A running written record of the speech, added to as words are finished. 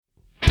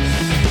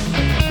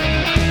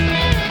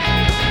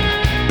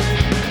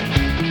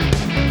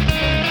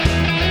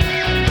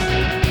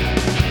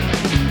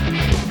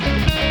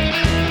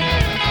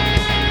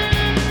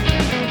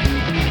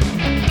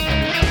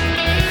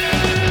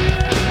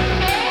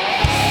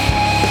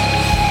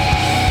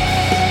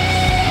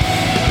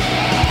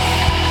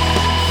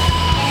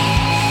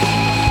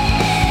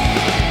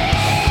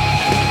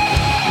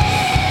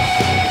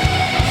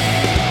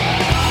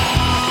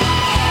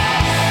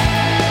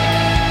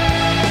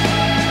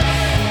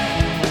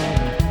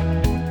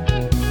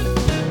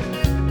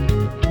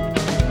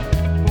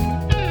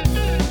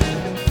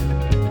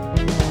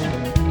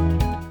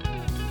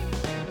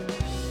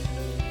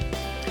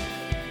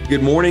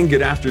Good morning,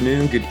 good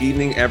afternoon, good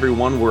evening,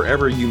 everyone,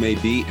 wherever you may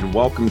be, and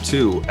welcome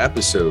to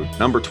episode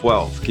number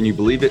 12. Can you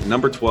believe it?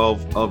 Number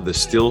 12 of the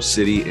Steel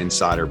City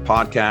Insider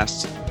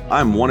podcast.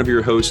 I'm one of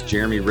your hosts,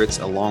 Jeremy Ritz,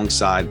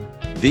 alongside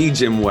the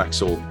Jim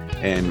Wexel,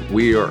 and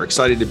we are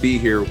excited to be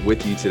here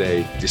with you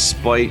today,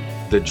 despite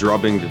the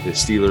drubbing that the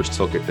Steelers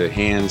took at the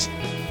hands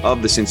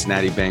of the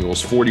Cincinnati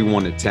Bengals,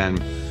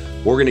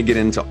 41-10. We're going to get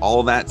into all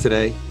of that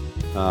today.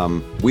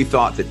 We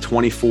thought that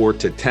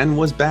 24-10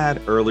 was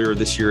bad earlier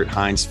this year at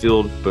Heinz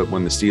Field, but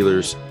when the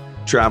Steelers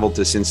traveled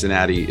to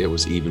Cincinnati, it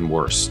was even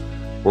worse.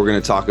 We're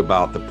going to talk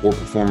about the poor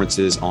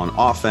performances on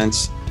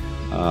offense,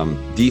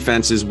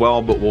 defense as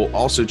well, but we'll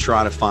also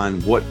try to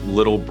find what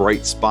little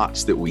bright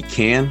spots that we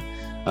can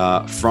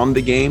from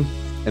the game,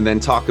 and then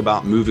talk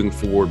about moving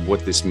forward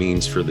what this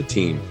means for the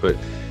team. But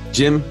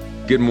Jim,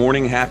 good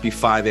morning. Happy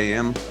 5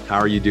 a.m. How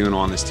are you doing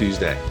on this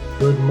Tuesday?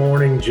 Good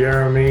morning,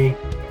 Jeremy.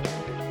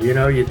 You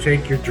know, you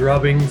take your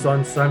drubbings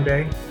on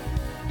Sunday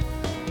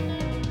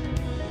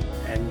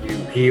and you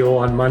heal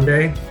on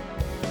Monday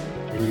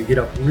and you get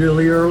up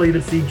really early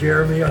to see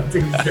Jeremy on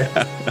Tuesday.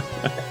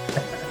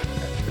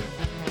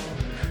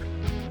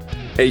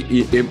 Hey,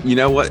 you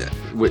know what?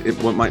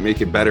 What might make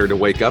it better to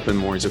wake up in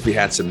the mornings if we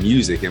had some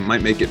music? It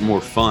might make it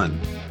more fun,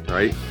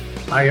 right?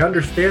 I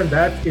understand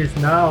that is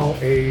now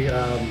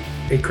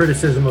a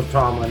criticism of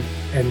Tomlin,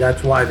 and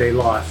that's why they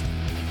lost.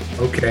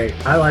 Okay,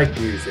 I like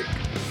music.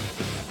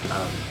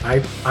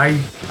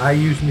 I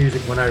use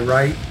music when I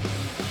write,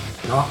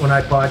 not when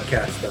I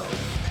podcast, though.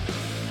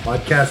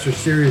 Podcasts are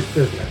serious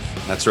business.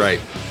 That's right.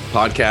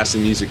 Podcasts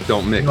and music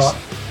don't mix. You know,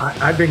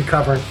 I've been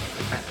covering,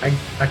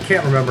 I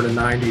can't remember the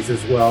 90s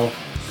as well.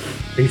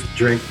 I used to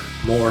drink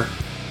more,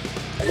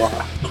 a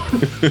lot.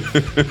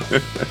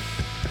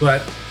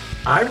 But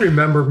I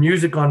remember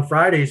music on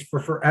Fridays for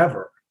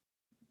forever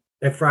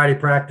at Friday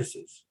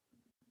practices.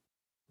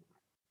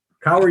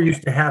 Cowher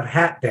used to have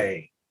Hat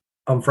Day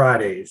on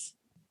Fridays.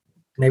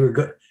 And they were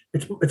good.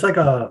 It's like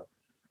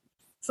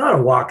it's not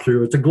a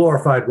walkthrough. It's a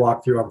glorified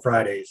walkthrough on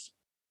Fridays.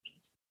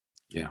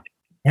 Yeah.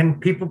 And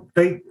people,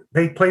 they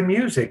play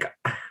music.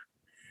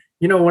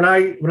 You know, when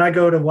I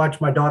go to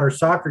watch my daughter's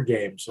soccer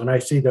games, when I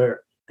see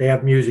they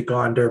have music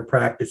on during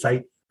practice,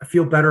 I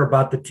feel better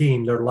about the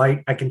team. They're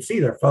light. I can see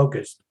they're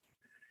focused.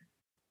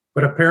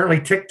 But apparently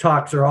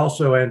TikToks are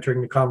also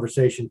entering the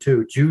conversation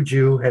too.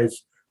 Juju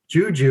is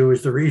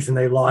the reason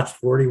they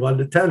lost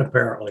 41-10,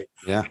 apparently.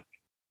 Yeah.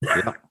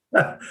 Yeah.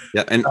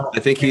 Yeah, and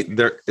I think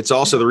it's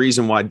also the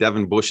reason why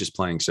Devin Bush is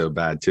playing so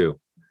bad too.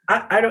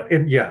 I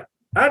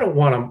don't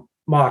want to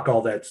mock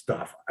all that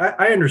stuff.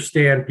 I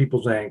understand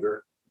people's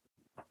anger.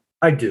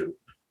 I do,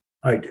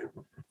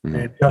 mm-hmm.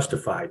 And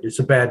justified. It's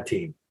a bad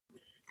team.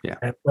 Yeah,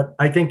 but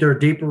I think there are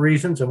deeper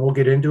reasons, and we'll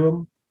get into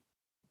them.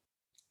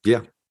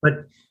 Yeah,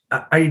 but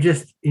I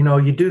just,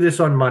 you do this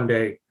on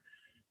Monday,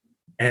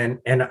 and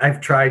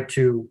I've tried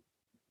to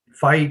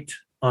fight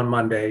on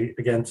Monday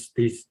against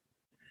these.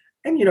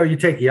 And, you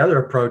take the other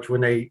approach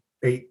when they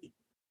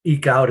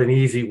eke out an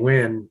easy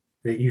win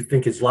that you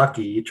think is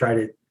lucky. You try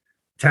to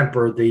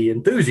temper the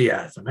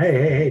enthusiasm.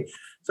 Hey.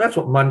 So that's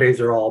what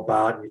Mondays are all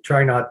about. And you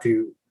try not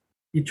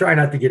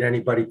to get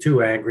anybody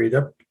too angry.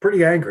 They're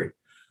pretty angry.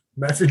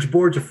 Message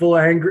boards are full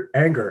of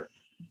anger.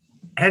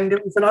 And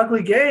it was an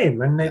ugly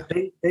game. And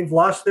they've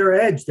lost their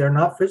edge. They're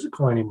not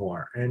physical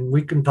anymore. And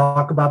we can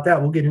talk about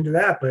that. We'll get into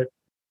that. But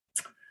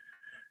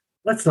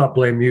let's not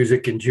blame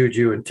music and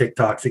Juju and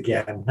TikToks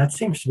again. That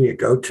seems to be a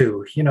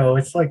go-to.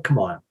 It's like, come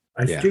on.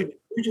 Is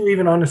Juju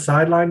even on the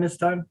sideline this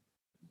time?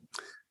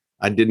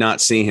 I did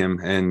not see him.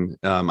 And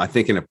I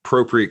think an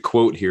appropriate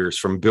quote here is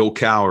from Bill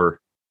Cowher.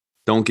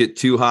 Don't get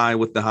too high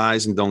with the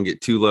highs and don't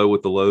get too low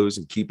with the lows,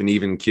 and keep an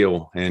even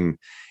keel. And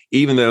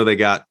even though they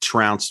got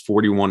trounced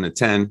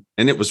 41-10,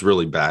 and it was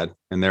really bad,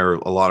 and there are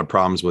a lot of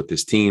problems with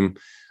this team,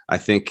 I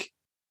think,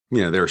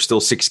 there are still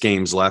 6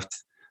 games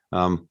left.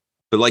 But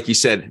like you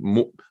said,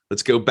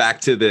 let's go back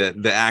to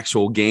the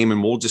actual game,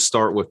 and we'll just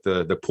start with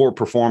the poor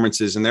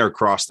performances, and they're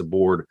across the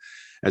board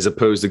as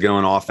opposed to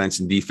going offense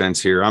and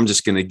defense here. I'm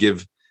just going to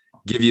give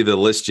you the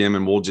list, Jim,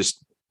 and we'll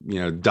just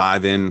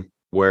dive in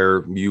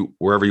wherever you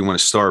want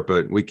to start.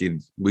 But we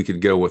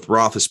could go with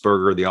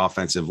Roethlisberger, the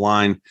offensive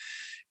line.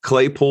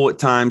 Claypool at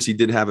times, he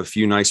did have a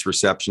few nice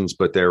receptions,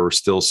 but there were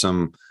still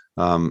some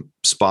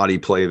spotty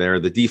play there.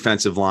 The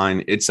defensive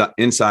line, it's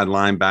inside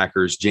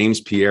linebackers. James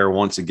Pierre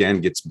once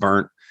again gets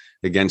burnt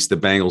against the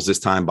Bengals, this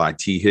time by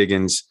T.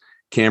 Higgins.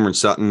 Cameron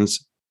Sutton,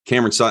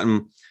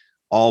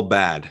 all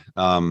bad.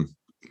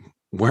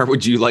 Where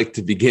would you like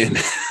to begin?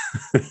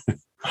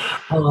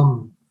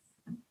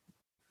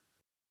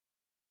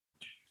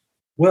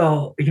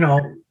 Well,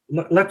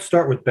 let's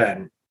start with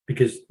Ben,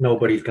 because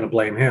nobody's going to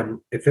blame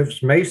him. If it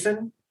was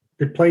Mason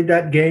that played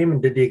that game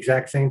and did the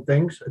exact same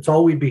things, it's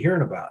all we'd be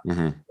hearing about.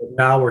 Mm-hmm. But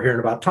now we're hearing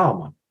about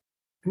Tomlin,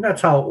 and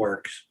that's how it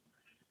works.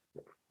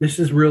 This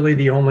is really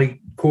the only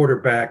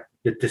quarterback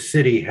that the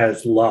city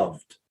has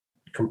loved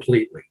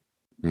completely.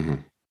 Mm-hmm.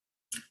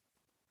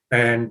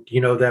 And,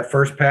 that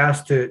first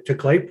pass to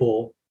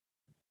Claypool,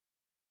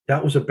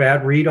 that was a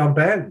bad read on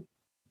Ben.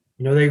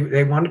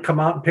 They wanted to come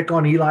out and pick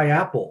on Eli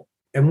Apple,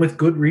 and with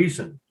good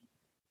reason.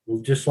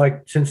 Well, just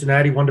like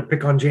Cincinnati wanted to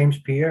pick on James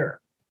Pierre.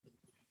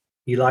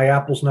 Eli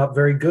Apple's not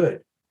very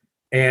good.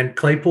 And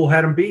Claypool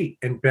had him beat,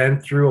 and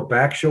Ben threw a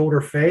back shoulder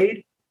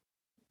fade.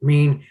 I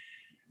mean,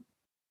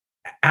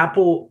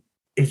 Apple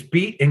is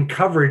beat in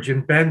coverage,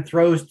 and Ben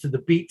throws to the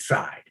beat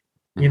side,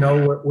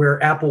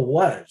 where Apple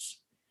was.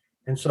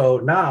 And so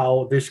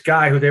now this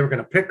guy who they were going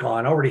to pick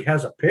on already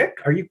has a pick.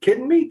 Are you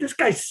kidding me? This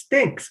guy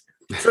stinks.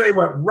 So they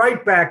went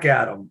right back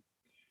at him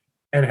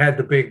and had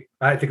the big,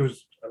 I think it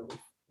was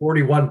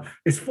 41.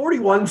 Is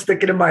 41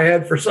 sticking in my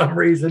head for some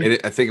reason?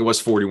 I think it was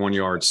 41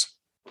 yards.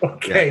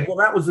 Okay, yeah. Well,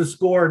 that was the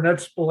score, and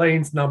that's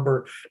Spillane's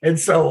number. And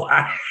so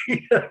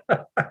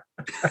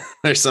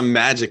there's some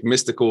magic,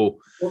 mystical.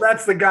 Well,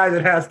 that's the guy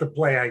that has to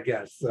play, I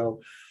guess. So,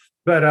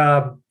 but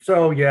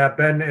yeah,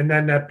 Ben, and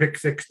then that pick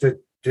six to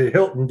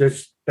Hilton,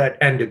 just that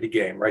ended the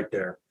game right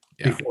there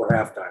before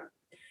halftime.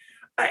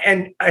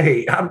 That's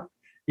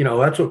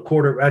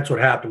what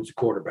happens to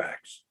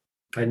quarterbacks,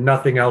 and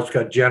nothing else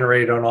got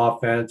generated on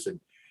offense,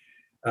 and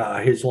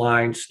his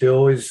line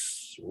still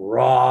is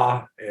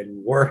raw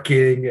and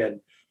working and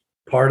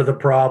part of the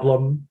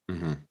problem.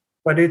 Mm-hmm.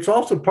 But it's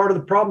also part of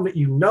the problem that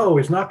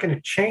is not going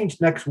to change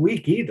next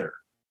week either.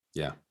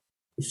 Yeah.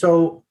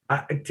 So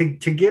to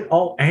get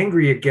all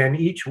angry again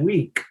each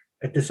week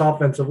at this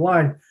offensive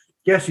line,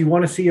 yes, you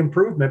want to see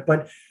improvement,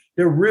 but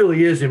there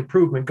really is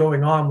improvement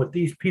going on with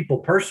these people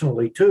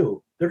personally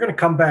too. They're going to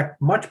come back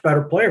much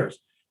better players.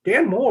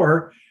 Dan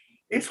Moore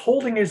is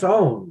holding his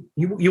own.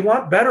 You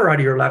want better out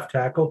of your left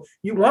tackle.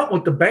 You want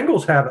what the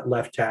Bengals have at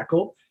left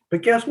tackle.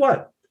 But guess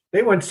what?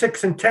 They went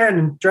 6-10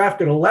 and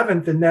drafted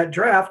 11th in that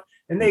draft,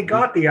 and they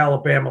got the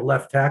Alabama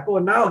left tackle,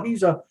 and now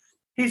he's a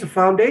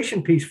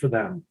foundation piece for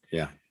them.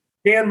 Yeah.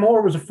 Dan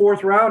Moore was a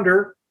fourth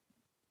rounder,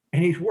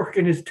 and he's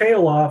working his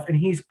tail off, and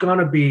he's going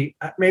to be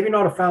maybe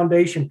not a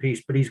foundation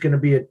piece, but he's going to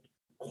be a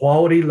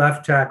quality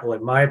left tackle,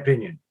 in my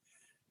opinion.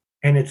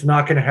 And it's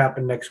not going to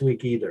happen next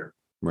week either.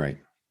 Right.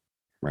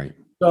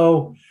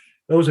 So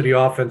those are the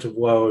offensive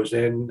woes.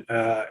 And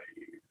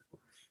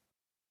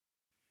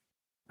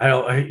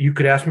you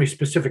could ask me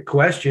specific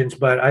questions,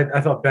 but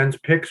I thought Ben's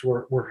picks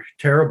were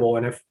terrible.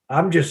 And if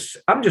I'm just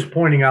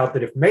pointing out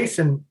that if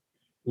Mason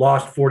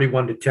lost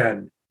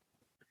 41-10,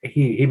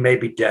 he may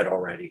be dead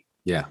already.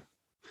 Yeah.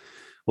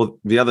 Well,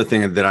 the other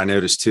thing that I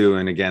noticed too,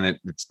 and again,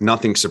 it's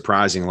nothing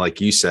surprising,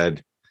 like you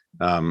said,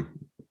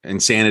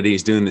 insanity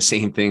is doing the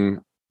same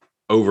thing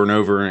over and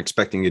over and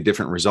expecting a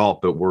different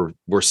result, but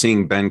we're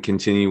seeing Ben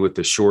continue with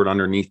the short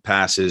underneath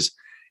passes.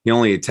 He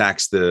only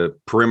attacks the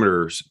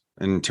perimeters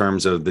in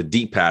terms of the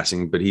deep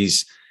passing, but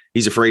he's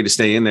afraid to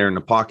stay in there in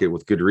the pocket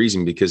with good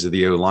reason because of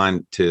the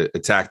O-line to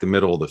attack the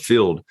middle of the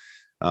field.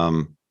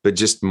 But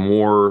just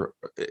more,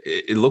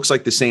 it looks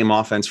like the same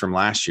offense from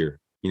last year.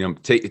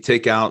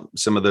 Take out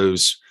some of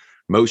those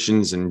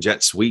motions and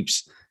jet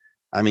sweeps.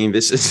 I mean,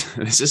 this is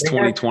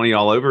 2020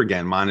 all over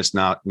again, minus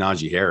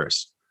Najee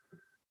Harris.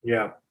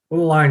 Yeah. Well,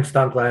 the line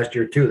stunk last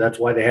year too. That's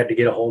why they had to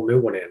get a whole new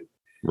one in.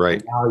 Right.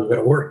 And now you're going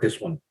to work this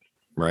one.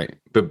 Right.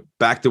 But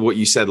back to what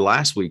you said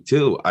last week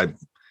too. I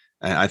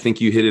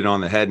think you hit it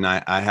on the head, and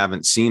I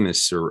haven't seen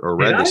this or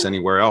read this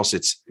anywhere else.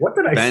 What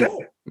did I say?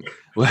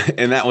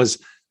 And that was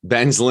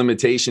Ben's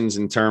limitations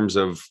in terms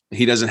of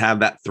he doesn't have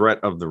that threat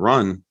of the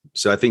run.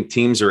 So I think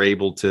teams are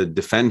able to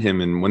defend him.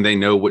 And when they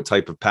know what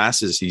type of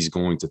passes he's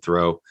going to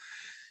throw,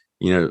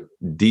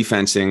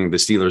 defensing the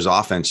Steelers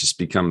offense just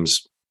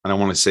becomes, I don't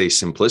want to say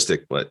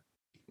simplistic, but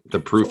the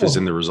proof is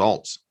in the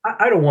results.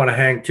 I don't want to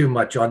hang too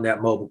much on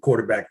that mobile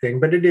quarterback thing,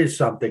 but it is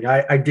something.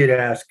 I did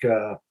ask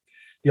the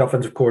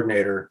offensive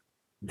coordinator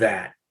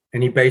that,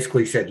 and he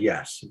basically said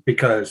yes,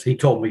 because he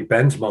told me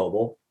Ben's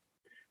mobile.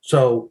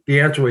 So the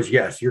answer was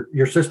yes,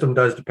 your system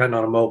does depend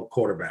on a mobile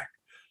quarterback.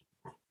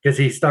 Because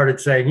he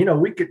started saying,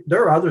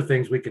 there are other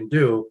things we can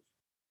do.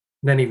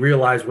 And then he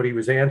realized what he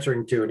was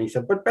answering to, and he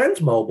said, but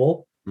Ben's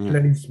mobile. Mm. And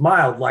then he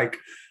smiled like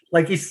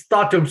he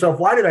thought to himself,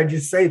 why did I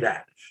just say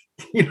that?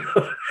 The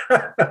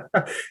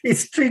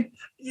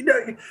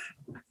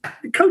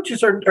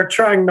coaches are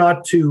trying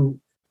not to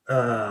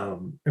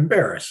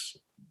embarrass.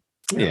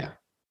 Yeah.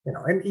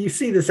 And you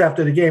see this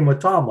after the game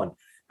with Tomlin.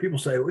 People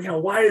say,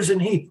 why does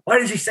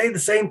he say the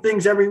same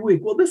things every week?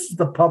 Well, this is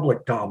the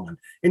public Tomlin,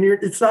 and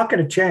it's not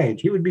going to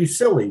change. He would be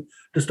silly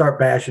to start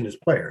bashing his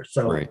players.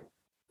 So,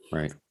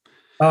 right.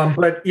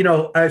 But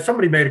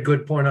somebody made a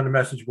good point on the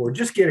message board.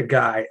 Just get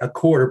a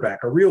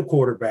quarterback, a real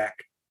quarterback,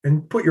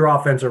 and put your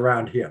offense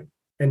around him.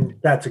 And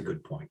that's a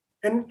good point.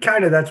 And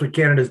kind of that's what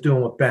Canada's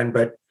doing with Ben,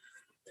 but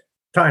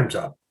time's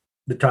up.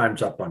 The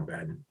time's up on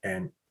Ben.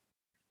 And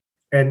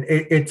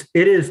it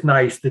is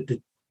nice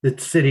that the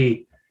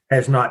city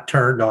has not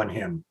turned on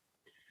him.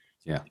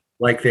 Yeah.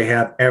 Like they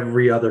have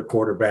every other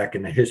quarterback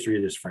in the history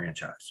of this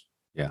franchise.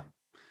 Yeah.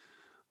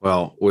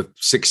 Well, with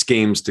 6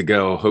 games to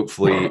go,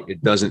 hopefully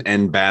it doesn't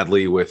end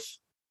badly with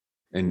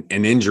an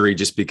injury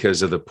just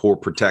because of the poor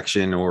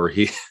protection, or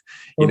he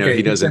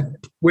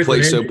doesn't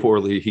play so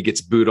poorly, he gets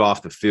booed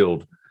off the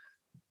field.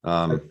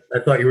 I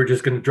thought you were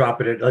just going to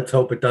drop it at, let's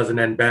hope it doesn't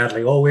end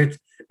badly. Oh, it's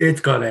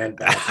going to end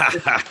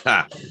badly.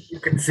 You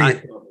can see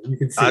it. You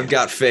can see I've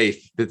got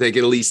faith that they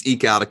can at least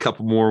eke out a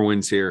couple more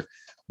wins here.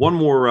 One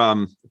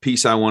more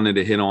piece I wanted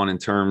to hit on in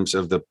terms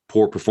of the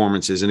poor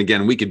performances. And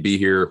again, we could be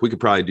here. We could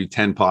probably do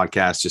 10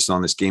 podcasts just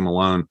on this game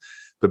alone.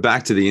 But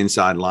back to the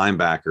inside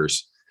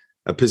linebackers,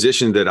 a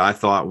position that I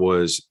thought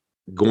was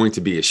going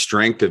to be a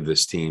strength of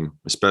this team,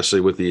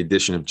 especially with the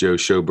addition of Joe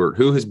Schobert,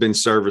 who has been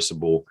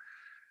serviceable.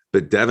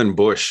 But Devin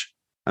Bush,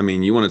 I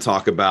mean, you want to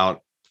talk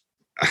about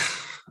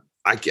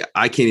I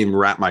can't even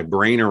wrap my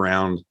brain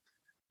around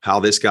how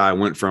this guy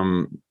went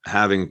from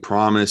having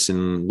promise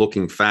and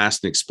looking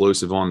fast and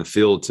explosive on the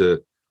field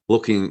to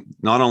looking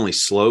not only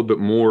slow, but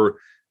more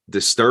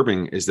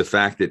disturbing is the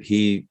fact that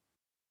he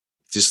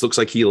just looks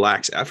like he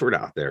lacks effort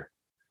out there.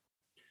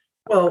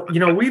 Well,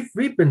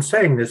 we've been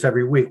saying this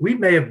every week. We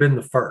may have been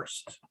the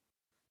first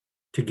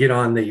to get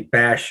on the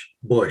bash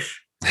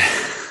Bush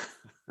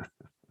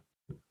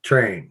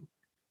train.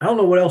 I don't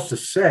know what else to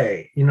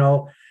say. He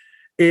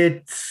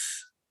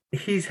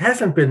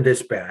hasn't been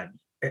this bad.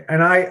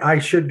 And I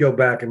should go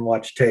back and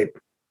watch tape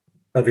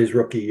of his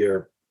rookie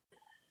year.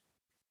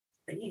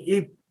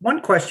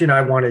 One question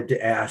I wanted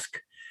to ask,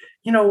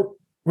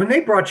 when they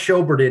brought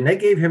Schobert in, they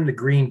gave him the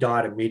green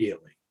dot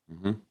immediately.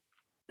 Mm-hmm.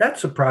 That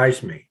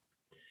surprised me.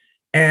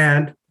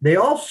 And they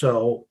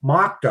also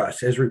mocked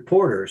us as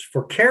reporters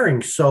for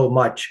caring so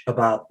much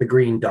about the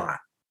green dot.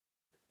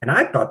 And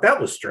I thought that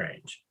was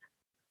strange.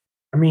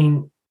 I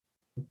mean,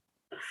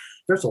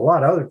 there's a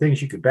lot of other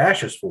things you could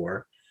bash us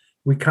for.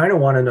 We kind of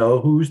want to know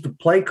who's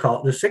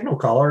the signal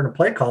caller and the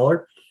play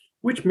caller,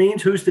 which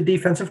means who's the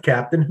defensive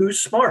captain,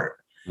 who's smart.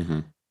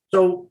 Mm-hmm.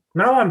 So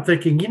now I'm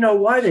thinking,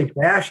 why they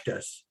bashed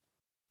us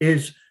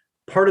is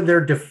part of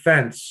their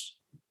defense,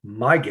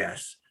 my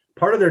guess,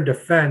 part of their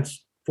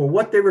defense for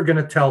what they were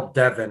going to tell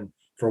Devin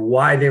for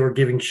why they were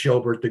giving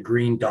Schobert the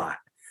green dot.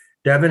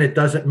 Devin, it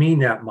doesn't mean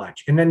that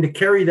much. And then to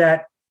carry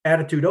that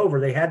attitude over,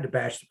 they had to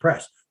bash the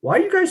press. Why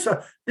you guys?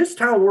 This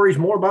town worries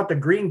more about the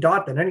green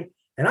dot than any.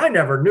 And I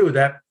never knew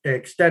that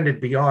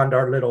extended beyond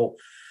our little.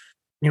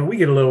 We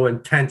get a little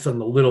intense on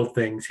the little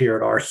things here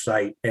at our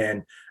site,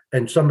 and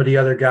some of the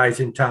other guys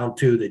in town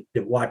too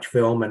that watch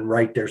film and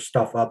write their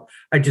stuff up.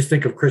 I just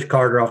think of Chris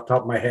Carter off the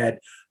top of my head,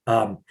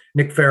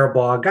 Nick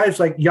Faribaugh, guys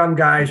like young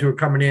guys who are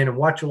coming in and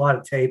watch a lot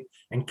of tape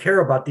and care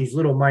about these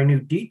little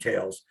minute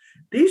details.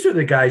 These are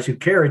the guys who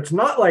care. It's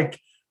not like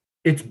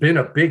it's been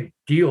a big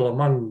deal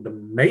among the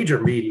major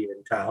media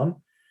in town.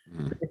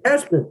 It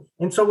has been.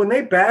 And so when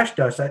they bashed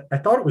us, I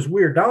thought it was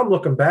weird. Now I'm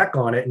looking back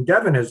on it, and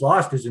Devin has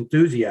lost his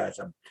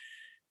enthusiasm.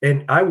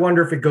 And I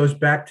wonder if it goes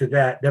back to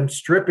that, them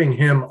stripping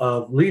him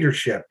of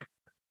leadership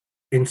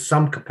in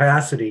some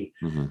capacity,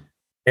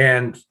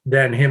 and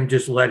then him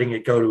just letting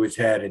it go to his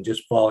head and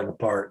just falling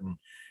apart. And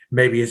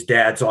maybe his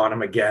dad's on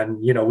him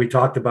again. We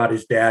talked about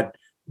his dad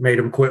made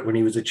him quit when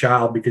he was a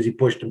child because he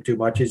pushed him too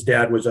much. His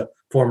dad was a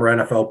former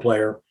NFL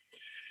player.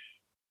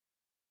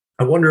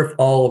 I wonder if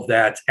all of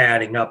that's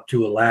adding up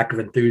to a lack of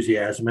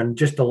enthusiasm and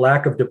just a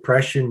lack of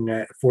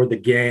depression for the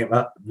game.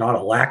 Not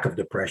a lack of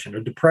depression,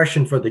 a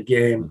depression for the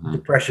game.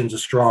 Depression's a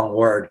strong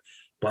word,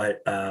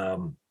 but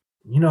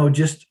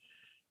just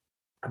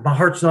my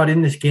heart's not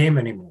in this game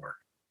anymore.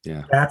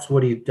 Yeah, that's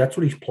what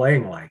he's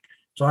playing like.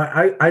 So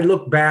I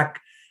look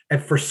back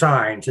for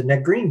signs, and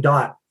that green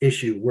dot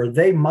issue where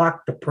they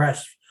mocked the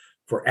press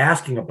for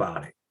asking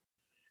about it.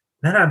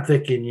 Then I'm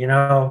thinking,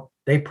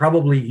 they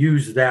probably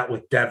used that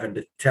with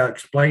Devin to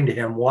explain to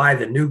him why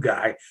the new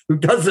guy who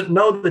doesn't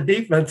know the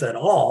defense at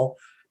all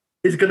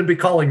is going to be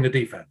calling the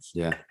defense.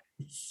 Yeah.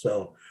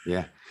 So,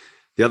 yeah.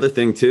 The other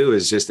thing too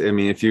is just, and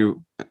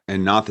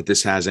not that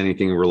this has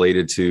anything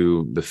related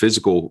to the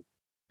physical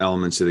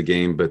elements of the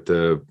game, but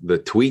the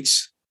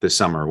tweets this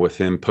summer with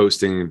him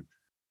posting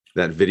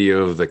that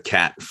video of the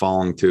cat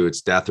falling to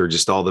its death, or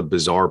just all the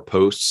bizarre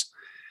posts.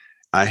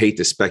 I hate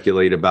to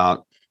speculate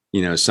about,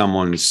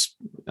 someone's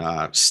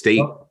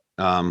state.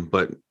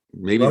 But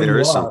maybe there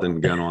is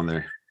something going on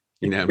there.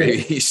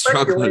 Maybe he's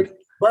struggling.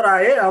 But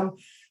I am.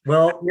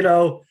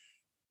 Well,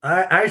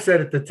 I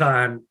said at the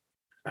time,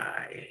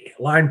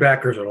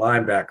 linebackers are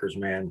linebackers,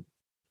 man.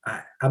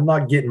 I'm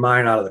not getting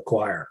mine out of the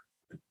choir.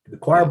 The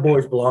choir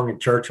boys belong in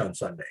church on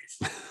Sundays.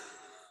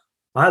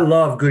 I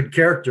love good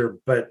character,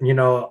 but,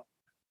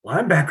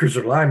 linebackers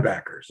are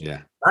linebackers.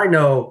 Yeah. I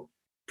know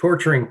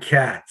torturing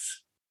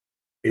cats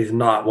is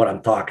not what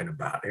I'm talking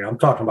about. I'm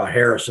talking about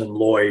Harrison,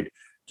 Lloyd,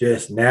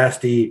 just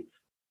nasty.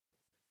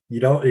 You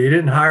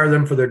didn't hire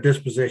them for their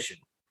disposition.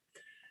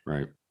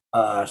 Right.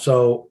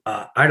 So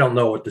I don't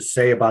know what to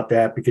say about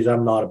that because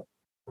I'm not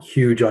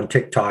huge on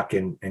TikTok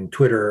and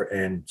Twitter.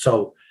 And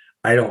so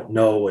I don't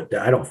know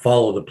I don't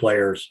follow the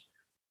players.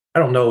 I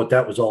don't know what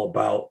that was all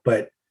about,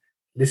 but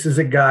this is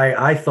a guy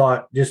I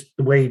thought just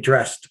the way he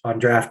dressed on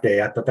draft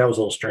day, I thought that was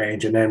a little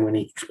strange. And then when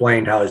he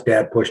explained how his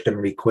dad pushed him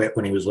and he quit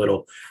when he was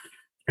little,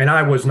 and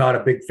I was not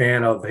a big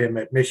fan of him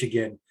at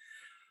Michigan.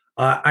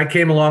 I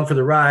came along for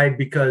the ride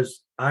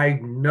because I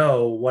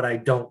know what I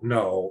don't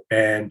know.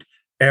 And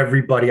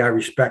everybody I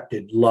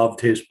respected loved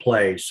his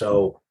play.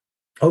 So,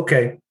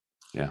 okay.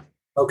 Yeah.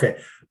 Okay.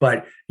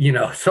 But,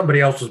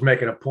 somebody else was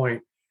making a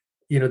point.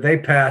 They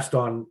passed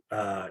on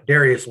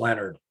Darius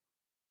Leonard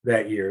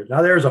that year.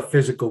 Now there's a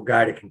physical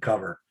guy that can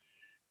cover.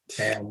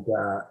 And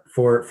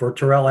for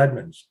Terrell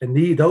Edmonds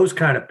and those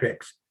kind of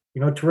picks,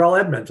 Terrell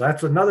Edmonds,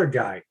 that's another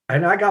guy.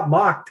 And I got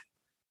mocked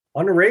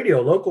on the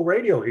radio, local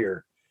radio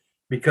here,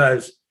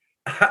 because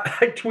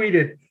I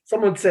tweeted,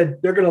 someone said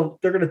they're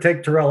gonna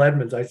take Terrell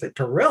Edmonds. I said,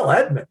 Terrell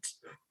Edmonds?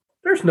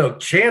 There's no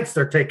chance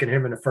they're taking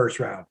him in the first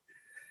round.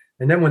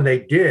 And then when they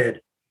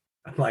did,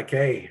 I'm like,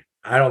 hey,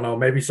 I don't know,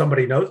 maybe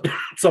somebody knows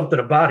something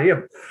about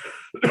him.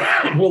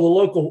 Well, the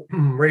local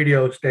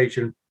radio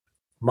station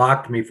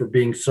mocked me for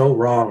being so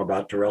wrong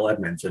about Terrell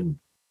Edmonds, and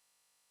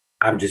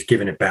I'm just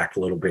giving it back a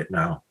little bit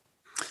now.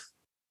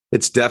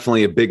 It's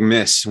definitely a big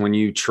miss when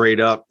you trade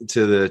up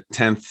to the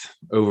 10th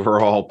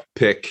overall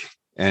pick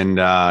and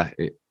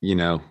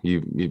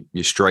you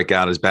strike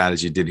out as bad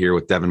as you did here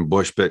with Devin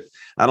Bush. But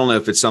I don't know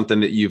if it's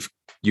something that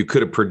you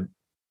could have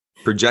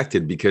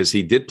projected, because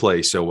he did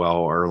play so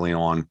well early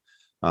on.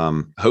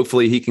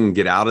 Hopefully he can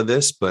get out of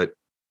this, but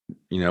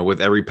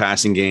with every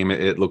passing game,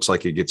 it looks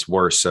like it gets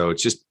worse. So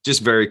it's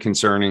just very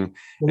concerning.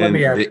 Well, let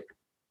me add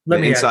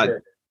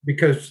this,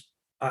 because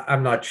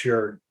I'm not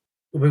sure.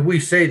 I mean, we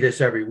say this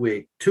every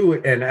week,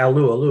 and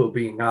Alu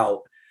being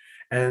out,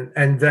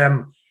 and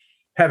them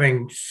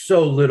having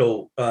so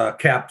little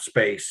cap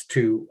space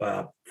to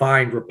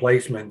find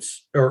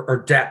replacements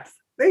or depth.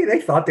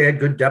 They thought they had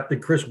good depth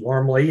in Chris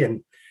Wormley,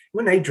 and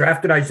when they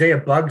drafted Isaiah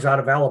Buggs out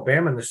of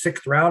Alabama in the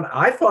 6th round,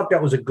 I thought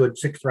that was a good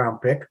 6th round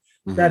pick.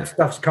 Mm-hmm. That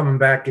stuff's coming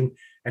back, and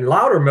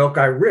Loudermilk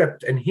I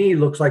ripped, and he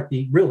looks like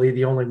the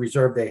only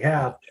reserve they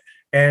have,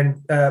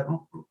 and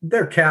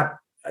their cap.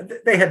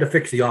 They had to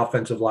fix the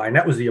offensive line.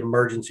 That was the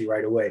emergency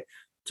right away.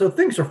 So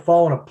things are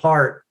falling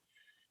apart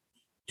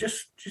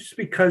just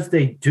because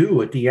they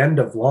do at the end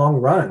of long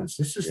runs.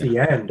 This is the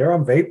end. They're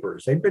on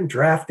vapors. They've been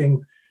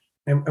drafting,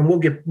 and we'll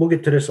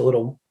get to this a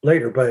little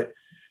later, but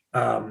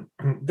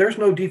there's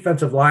no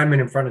defensive lineman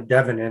in front of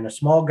Devin, and a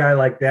small guy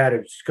like that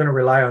is going to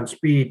rely on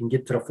speed and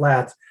get to the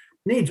flats.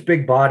 Needs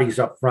big bodies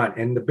up front,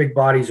 and the big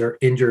bodies are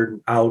injured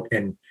and out,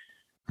 and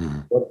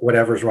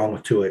whatever's wrong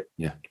with Tuitt.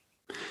 Yeah.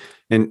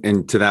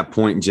 And to that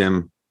point,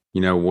 Jim,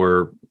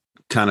 we're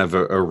kind of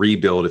a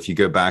rebuild. If you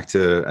go back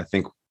to, I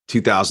think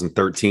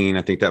 2013,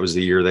 I think that was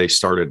the year they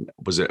started.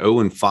 Was it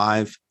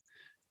 0-5,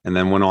 and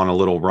then went on a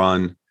little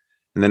run,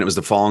 and then it was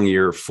the following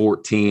year,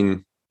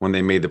 14, when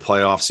they made the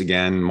playoffs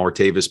again.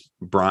 Martavis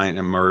Bryant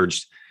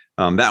emerged.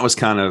 That was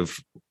kind of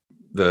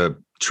the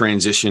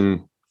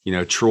transition.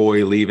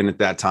 Troy leaving at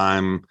that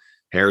time,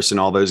 Harrison,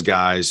 all those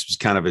guys, was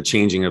kind of a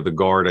changing of the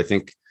guard. I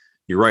think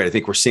you're right. I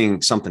think we're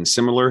seeing something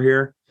similar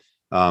here.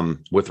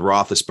 With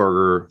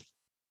Roethlisberger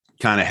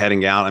kind of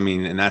heading out. I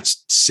mean, and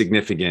that's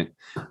significant.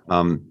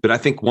 But I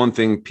think one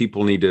thing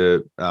people need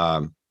to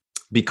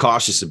be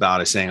cautious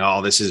about is saying,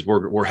 oh,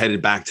 we're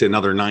headed back to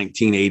another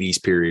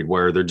 1980s period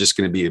where they're just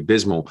going to be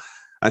abysmal.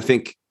 I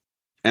think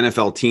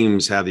NFL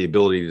teams have the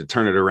ability to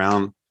turn it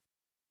around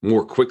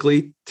more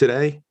quickly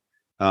today.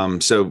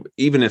 So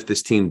even if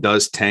this team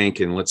does tank,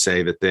 and let's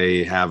say that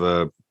they have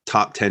a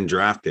top 10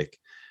 draft pick,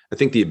 I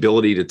think the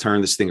ability to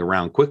turn this thing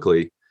around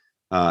quickly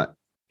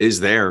is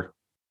there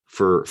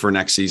for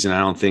next season. I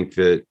don't think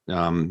that,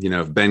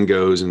 if Ben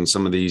goes and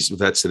some of these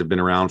vets that have been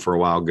around for a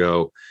while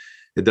go,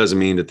 it doesn't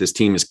mean that this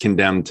team is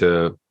condemned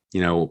to,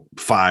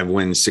 5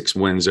 wins, 6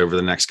 wins over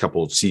the next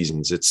couple of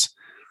seasons. It's,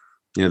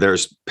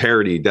 there's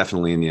parity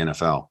definitely in the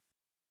NFL.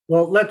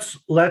 Well, let's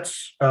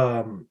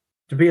to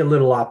be a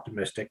little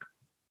optimistic,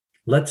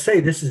 let's say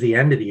this is the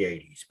end of the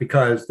 80s,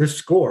 because this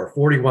score,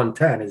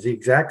 41-10, is the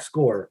exact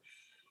score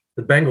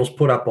the Bengals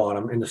put up on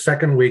them in the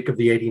second week of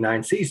the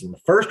 89 season. The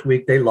first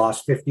week, they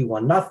lost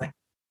 51-0.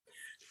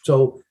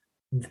 So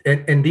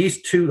in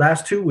these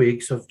last 2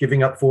 weeks of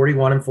giving up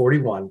 41 and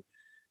 41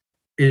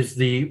 is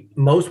the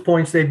most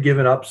points they've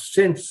given up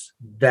since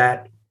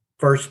that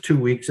first 2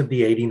 weeks of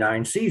the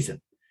 89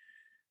 season.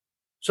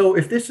 So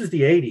if this is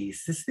the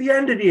 80s, this is the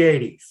end of the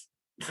 80s.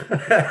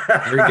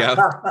 There we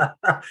go.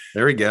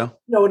 There we go.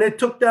 And it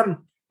took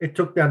them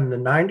in the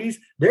 90s.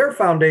 Their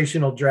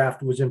foundational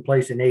draft was in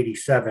place in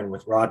 87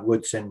 with Rod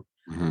Woodson,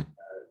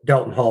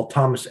 Delton Hall,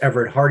 Thomas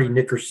Everett, Hardy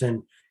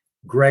Nickerson,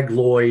 Greg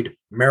Lloyd,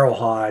 Merrill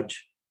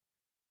Hodge.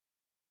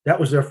 That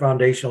was their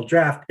foundational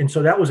draft. And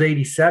so that was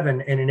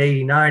 87. And in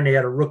 89, they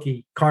had a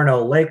rookie,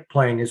 Carnell Lake,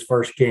 playing his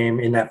first game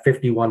in that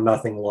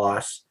 51-0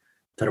 loss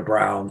to the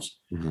Browns.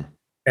 Mm-hmm.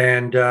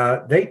 And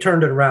they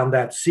turned it around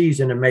that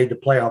season and made the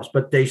playoffs,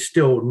 but they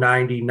still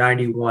 90,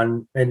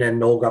 91, and then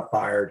Noel got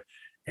fired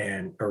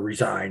or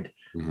resigned.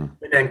 Mm-hmm.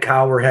 And then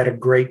Cowher had a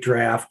great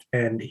draft,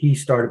 and he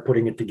started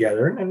putting it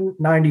together. And then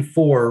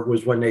 94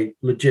 was when they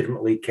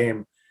legitimately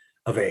came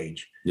of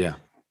age. Yeah.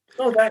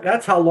 So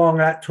that's how long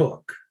that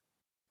took.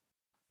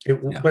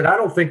 But I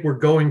don't think we're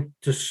going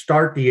to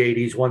start the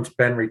 80s once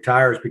Ben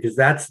retires, because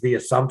that's the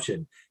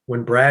assumption.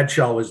 When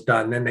Bradshaw was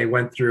done, then they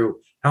went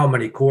through how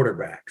many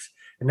quarterbacks.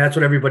 And that's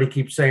what everybody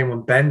keeps saying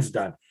when Ben's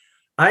done.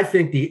 I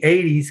think the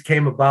 80s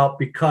came about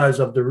because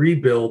of the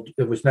rebuild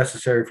that was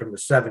necessary from the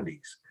 70s.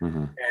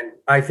 Mm-hmm. And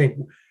I think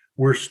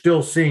we're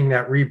still seeing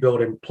that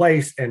rebuild in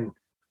place. And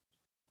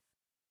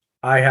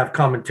I have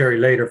commentary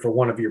later for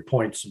one of your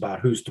points about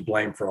who's to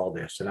blame for all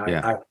this. And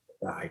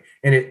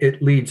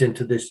it leads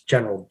into this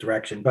general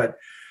direction. But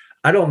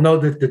I don't know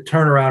that the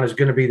turnaround is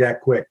going to be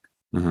that quick.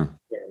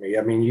 Mm-hmm.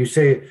 I mean, you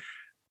say,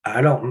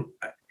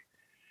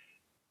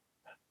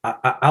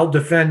 I'll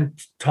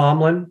defend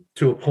Tomlin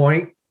to a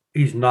point.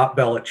 He's not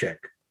Belichick.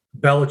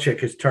 Belichick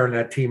has turned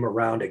that team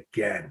around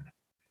again.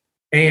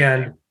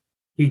 And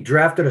he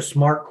drafted a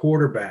smart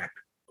quarterback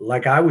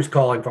like I was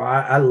calling for.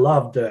 I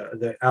loved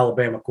the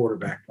Alabama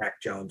quarterback,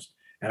 Mac Jones.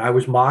 And I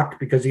was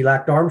mocked because he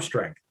lacked arm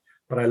strength,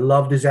 but I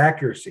loved his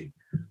accuracy.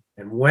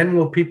 And when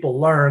will people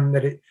learn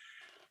that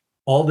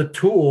all the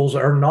tools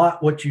are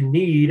not what you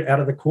need out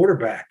of the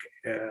quarterback?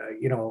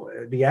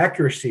 The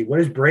accuracy. What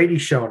has Brady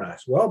shown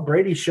us? Well,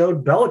 Brady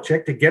showed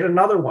Belichick to get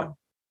another one.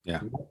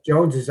 Yeah. Mac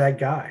Jones is that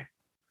guy.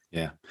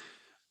 Yeah.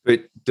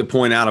 But to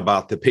point out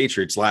about the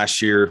Patriots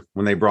last year,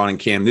 when they brought in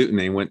Cam Newton,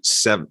 they went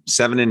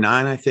 7-9,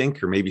 I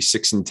think, or maybe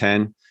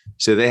 6-10.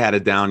 So they had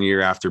a down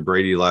year after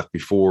Brady left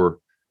before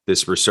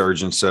this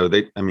resurgence. So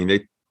they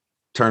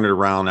turned it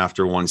around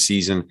after one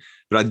season.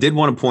 But I did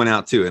want to point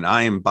out too, and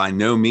I am by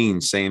no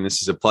means saying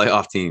this is a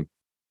playoff team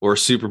or a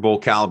Super Bowl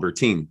caliber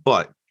team,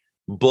 but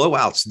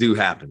blowouts do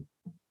happen.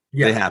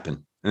 Yeah. They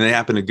happen, and they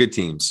happen to good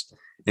teams.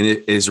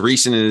 And as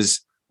recent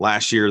as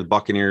last year, the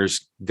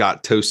Buccaneers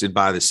got toasted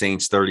by the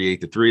Saints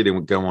 38-3. They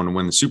would go on to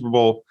win the Super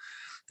Bowl.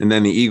 And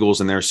then the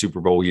Eagles in their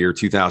Super Bowl year,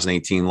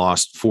 2018,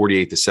 lost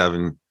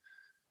 48-7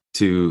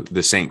 to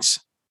the Saints.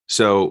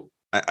 So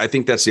I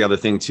think that's the other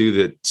thing too,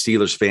 that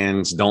Steelers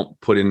fans don't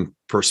put in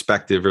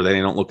perspective, or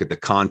they don't look at the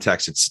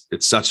context.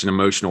 It's such an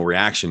emotional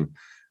reaction,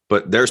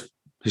 but there's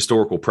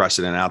historical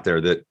precedent out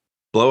there that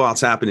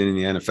blowouts happen in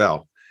the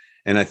NFL.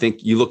 And I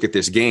think you look at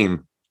this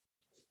game,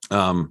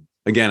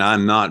 again,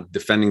 I'm not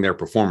defending their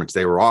performance.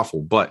 They were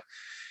awful, but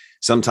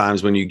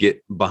sometimes when you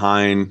get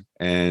behind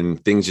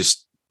and things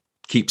just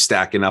keep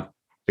stacking up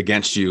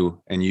against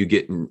you and you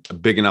get in a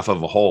big enough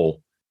of a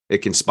hole, it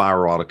can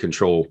spiral out of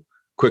control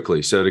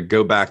quickly. So to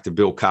go back to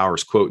Bill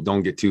Cowher's quote,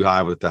 don't get too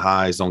high with the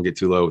highs, don't get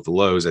too low with the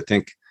lows. I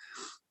think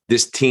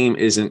this team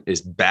isn't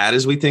as bad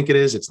as we think it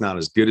is. It's not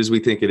as good as we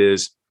think it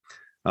is.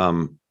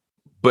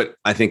 But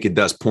I think it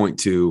does point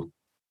to,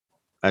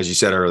 as you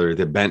said earlier,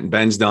 that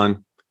Ben's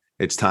done.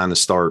 It's time to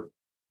start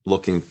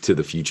looking to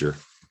the future.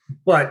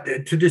 But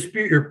to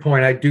dispute your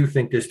point, I do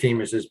think this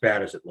team is as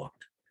bad as it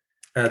looked.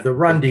 The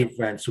run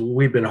defense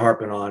we've been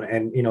harping on,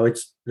 and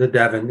it's the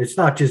Devin. It's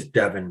not just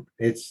Devin.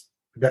 It's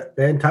the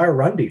entire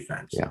run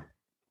defense. Yeah,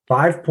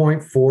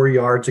 5.4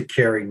 yards a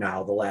carry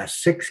now the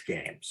last 6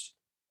 games,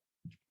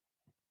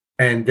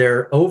 and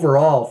their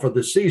overall for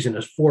the season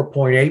is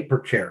 4.8 per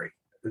carry.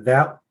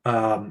 That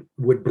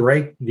would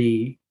break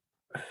the,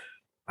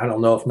 I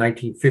don't know if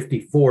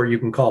 1954 you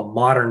can call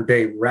modern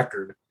day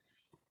record,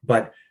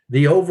 but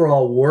the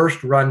overall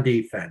worst run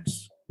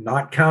defense,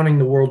 not counting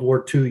the World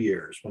War II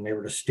years when they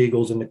were the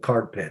Steagles and the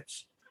Card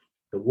Pits,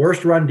 the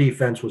worst run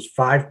defense was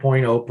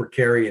 5.0 per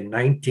carry in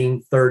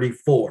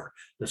 1934,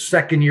 the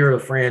second year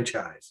of the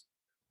franchise.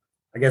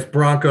 I guess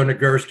Bronco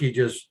Nagurski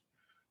just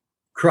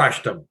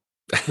crushed them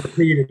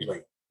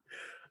repeatedly.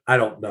 I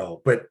don't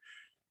know, but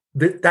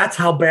that's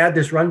how bad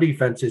this run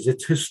defense is.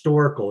 It's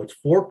historical. It's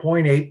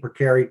 4.8 per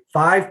carry,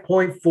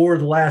 5.4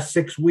 the last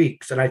 6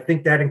 weeks. And I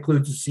think that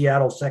includes the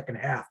Seattle second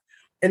half.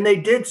 And they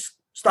did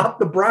stop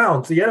the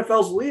Browns. The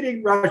NFL's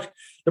leading rush.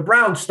 The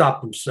Browns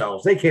stopped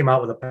themselves. They came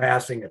out with a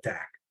passing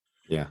attack.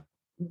 Yeah.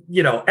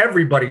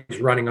 Everybody's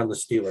running on the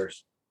Steelers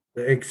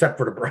except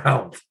for the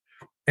Browns.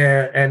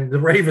 And the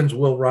Ravens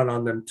will run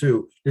on them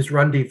too. This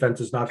run defense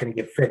is not going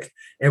to get fixed.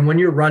 And when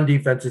your run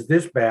defense is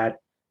this bad,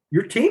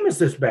 your team is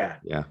this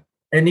bad. Yeah.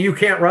 And you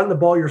can't run the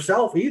ball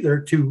yourself either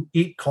to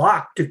eat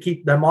clock to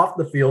keep them off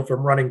the field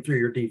from running through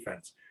your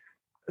defense.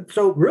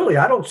 So really,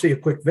 I don't see a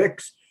quick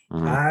fix.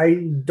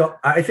 Mm-hmm.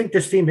 I think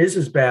this team is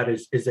as bad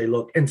as they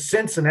look. And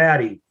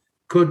Cincinnati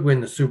could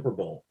win the Super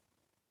Bowl.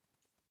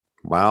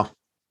 Wow.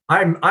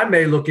 I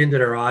may look into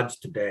their odds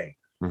today.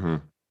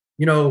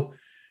 Mm-hmm.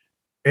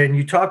 And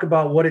you talk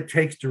about what it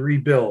takes to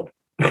rebuild.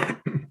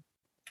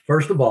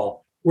 First of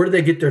all, where do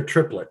they get their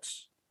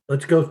triplets?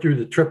 Let's go through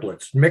the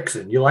triplets.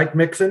 Mixon. You like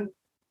Mixon?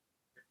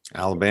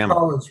 Alabama.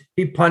 College,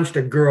 he punched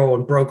a girl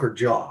and broke her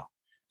jaw.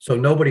 So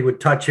nobody would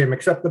touch him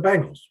except the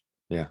Bengals.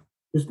 Yeah.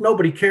 Because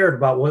nobody cared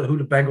about who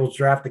the Bengals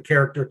draft, the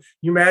character.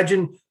 You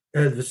imagine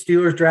the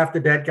Steelers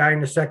drafted that guy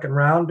in the second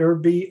round, there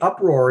would be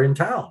uproar in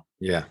town.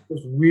 Yeah.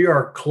 Because we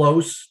are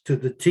close to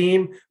the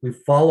team. We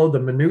follow the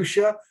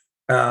minutia.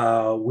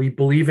 We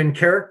believe in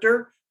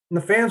character. And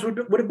the fans would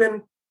have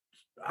been,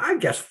 I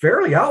guess,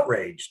 fairly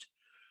outraged.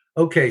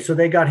 Okay, so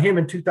they got him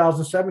in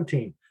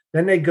 2017.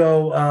 Then they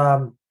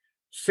go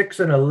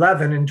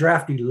 6-11 and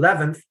draft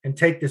 11th and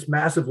take this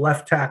massive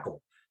left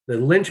tackle, the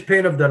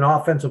linchpin of an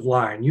offensive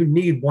line. You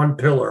need one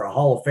pillar, a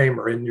Hall of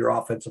Famer in your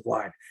offensive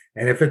line.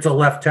 And if it's a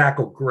left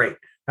tackle, great.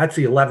 That's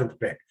the 11th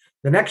pick.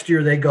 The next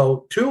year they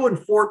go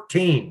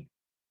 2-14.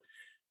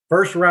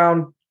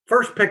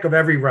 First pick of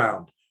every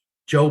round.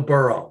 Joe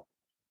Burrow.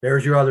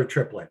 There's your other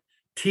triplet.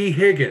 T.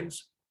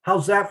 Higgins.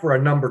 How's that for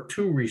a number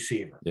 2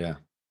 receiver? Yeah.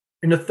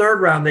 In the third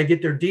round, they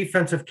get their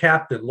defensive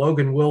captain,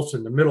 Logan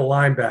Wilson, the middle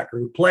linebacker,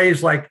 who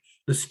plays like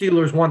the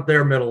Steelers want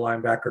their middle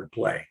linebacker to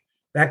play.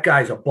 That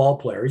guy's a ball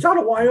player. He's out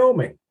of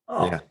Wyoming.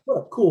 Oh, yeah. What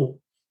a cool,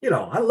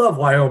 I love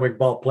Wyoming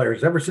ball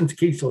players ever since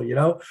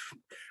Kiesel,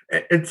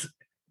 It's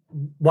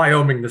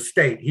Wyoming, the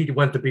state. He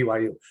went to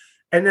BYU.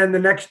 And then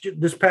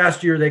this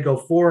past year, they go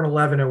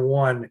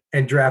 4-11-1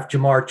 and draft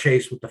Jamar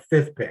Chase with the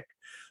 5th pick.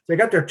 They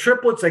got their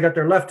triplets, they got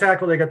their left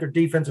tackle, they got their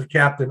defensive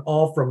captain,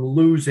 all from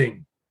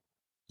losing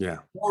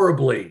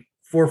horribly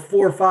for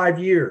 4 or 5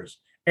 years.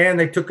 And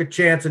they took a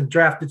chance and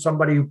drafted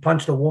somebody who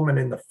punched a woman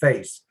in the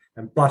face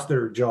and busted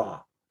her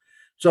jaw.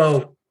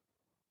 So,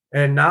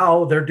 and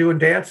now they're doing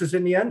dances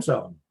in the end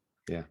zone.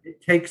 Yeah.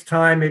 It takes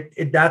time.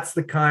 That's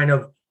the kind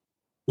of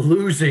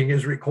losing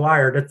is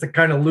required. It's the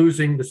kind of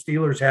losing the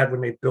Steelers had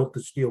when they built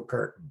the steel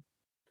curtain.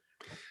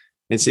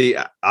 And see,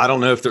 I don't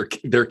know if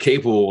they're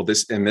capable of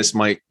this, and this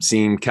might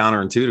seem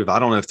counterintuitive. I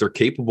don't know if they're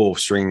capable of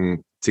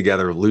stringing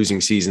together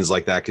losing seasons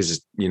like that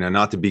because,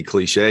 not to be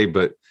cliche,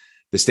 but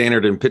the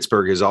standard in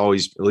Pittsburgh has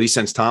always, at least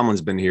since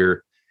Tomlin's been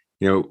here,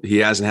 he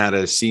hasn't had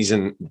a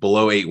season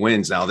below 8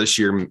 wins. Now this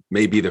year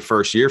may be the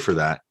first year for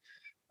that,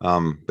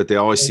 but they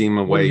always seem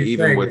a way.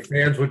 Even with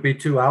fans would be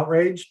too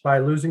outraged by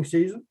a losing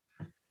season.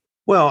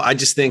 Well, I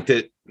just think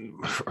that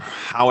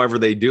however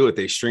they do it,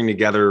 they string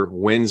together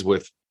wins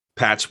with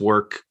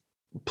patchwork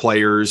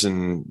players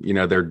and,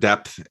 their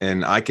depth.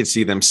 And I could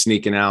see them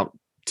sneaking out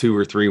 2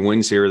 or 3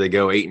 wins here. They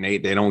go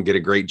 8-8. They don't get a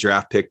great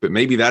draft pick, but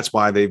maybe that's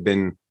why they've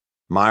been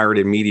mired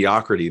in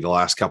mediocrity the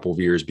last couple of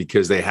years,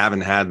 because they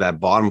haven't had that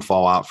bottom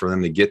fall out for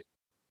them to get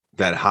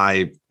that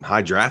high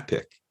draft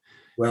pick.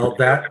 Well,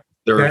 that's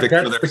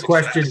the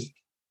question.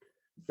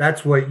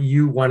 That's what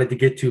you wanted to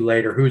get to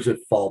later. Who's at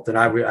fault? And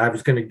I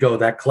was going to go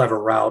that clever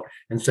route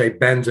and say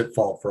Ben's at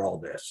fault for all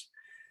this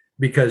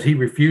because he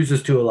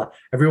refuses to allow.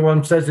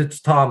 Everyone says it's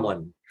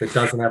Tomlin that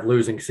doesn't have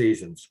losing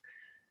seasons.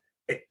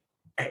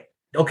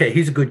 Okay,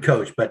 he's a good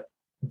coach, but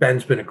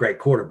Ben's been a great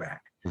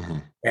quarterback. Mm-hmm.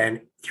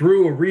 And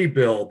through a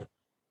rebuild,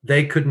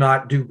 they could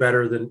not do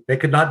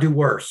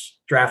worse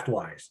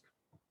draft-wise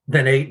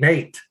than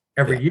 8-8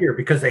 every year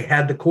because they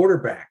had the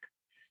quarterback.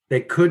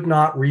 They could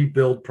not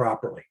rebuild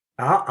properly.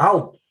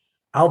 I'll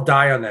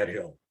die on that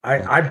hill.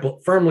 I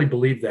firmly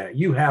believe that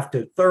you have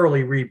to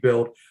thoroughly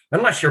rebuild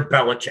unless you're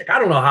Belichick. I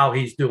don't know how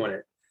he's doing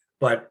it,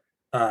 but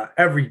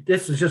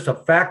this is just a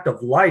fact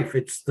of life.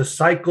 It's the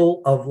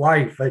cycle of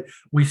life.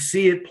 We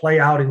see it play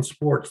out in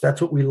sports.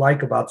 That's what we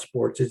like about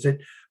sports is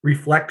it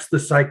reflects the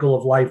cycle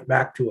of life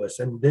back to us.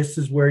 And this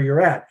is where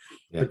you're at.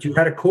 Yeah. But you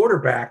had a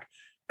quarterback.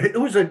 It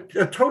was a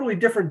totally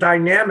different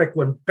dynamic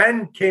when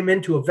Ben came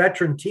into a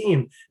veteran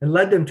team and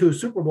led them to a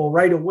Super Bowl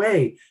right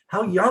away.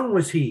 How young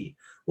was he?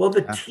 Well,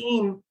 the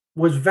team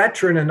was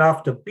veteran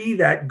enough to be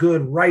that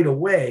good right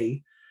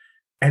away.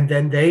 And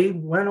then they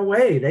went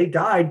away. They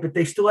died, but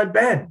they still had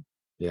Ben.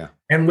 Yeah.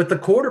 And with the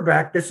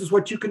quarterback, this is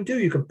what you can do.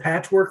 You can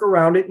patchwork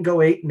around it and go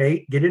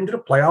 8-8, get into the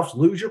playoffs,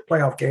 lose your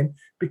playoff game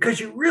because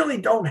you really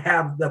don't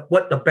have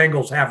what the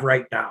Bengals have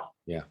right now.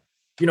 Yeah.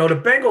 The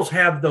Bengals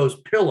have those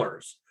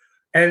pillars.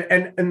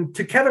 And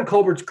to Kevin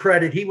Colbert's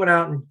credit, he went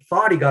out and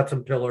thought he got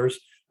some pillars.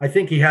 I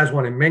think he has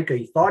one in Minka.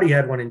 He thought he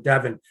had one in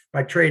Devin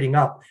by trading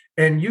up.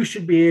 And you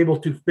should be able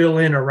to fill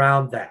in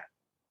around that.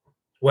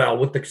 Well,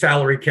 with the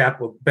salary cap,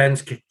 with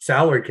Ben's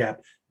salary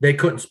cap, they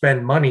couldn't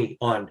spend money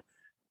on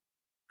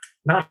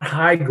not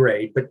high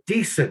grade, but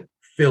decent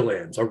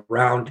fill-ins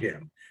around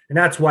him. And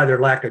that's why their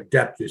lack of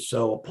depth is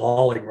so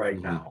appalling right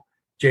now.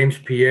 James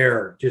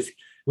Pierre, just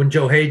when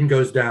Joe Hayden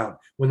goes down,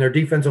 when their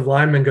defensive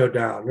linemen go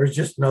down, there's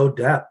just no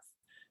depth.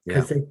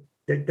 Because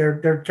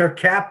their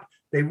cap,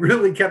 they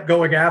really kept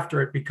going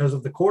after it because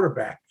of the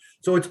quarterback.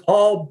 So it's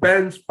all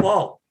Ben's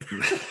fault.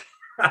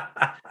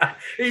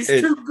 He's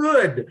too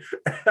good.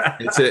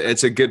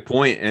 It's a good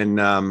point. And,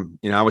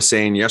 I was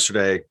saying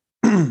yesterday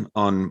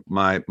on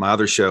my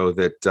other show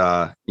that,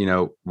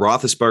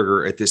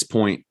 Roethlisberger at this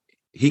point,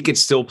 he could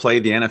still play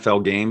the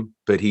NFL game,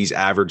 but he's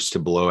average to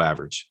below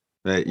average.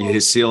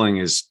 His ceiling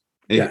is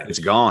it's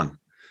gone.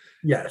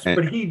 Yes,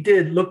 but he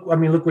did look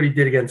what he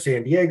did against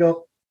San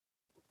Diego,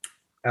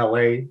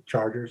 LA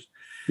Chargers.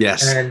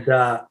 Yes.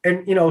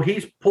 And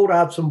he's pulled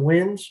out some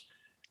wins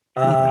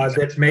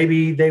that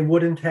maybe they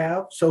wouldn't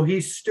have. So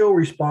he's still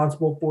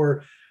responsible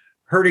for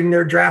hurting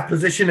their draft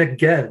position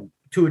again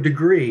to a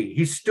degree.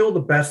 He's still the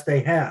best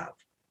they have.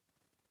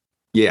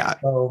 Yeah.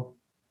 So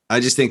I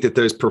just think that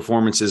those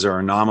performances are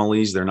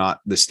anomalies. They're not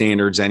the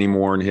standards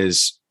anymore in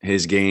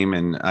his game.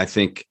 And I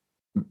think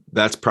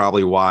that's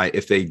probably why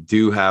if they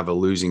do have a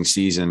losing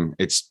season,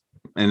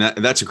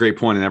 that's a great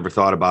point. I never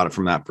thought about it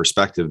from that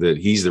perspective, that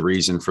he's the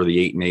reason for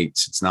the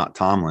 8-8s. It's not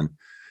Tomlin,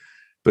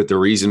 but the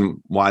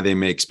reason why they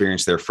may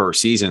experience their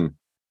first losing season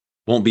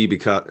won't be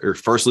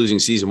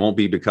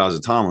because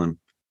of Tomlin.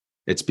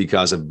 It's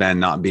because of Ben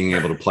not being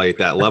able to play at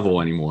that level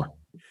anymore.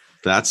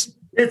 That's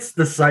It's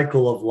the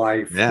cycle of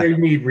life. Yeah. They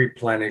need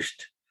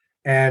replenished,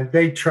 and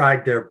they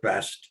tried their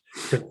best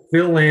to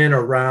fill in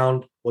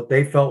around what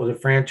they felt was a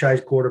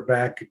franchise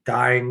quarterback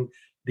dying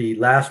the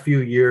last few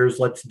years.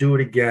 Let's do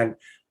it again.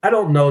 I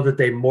don't know that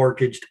they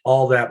mortgaged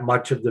all that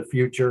much of the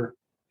future.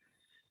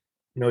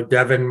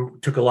 Devin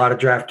took a lot of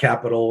draft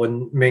capital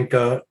and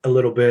Minka a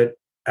little bit.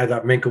 I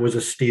thought Minka was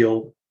a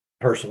steal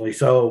personally,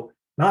 so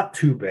not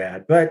too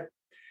bad. But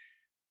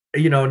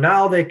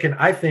now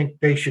I think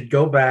they should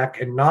go back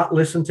and not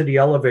listen to the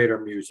elevator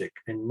music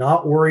and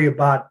not worry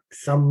about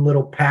some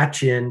little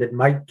patch in that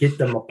might get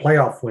them a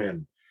playoff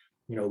win.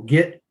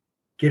 Get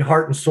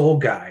heart and soul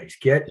guys,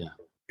 get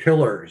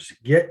pillars,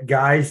 get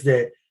guys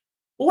that,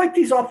 like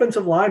these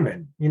offensive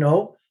linemen,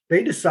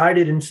 they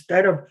decided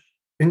instead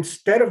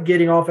of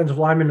getting offensive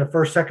linemen in the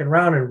first, second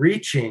round and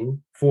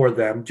reaching for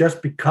them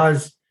just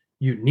because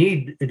you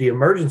need the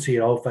emergency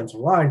at offensive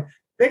line,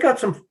 they got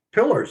some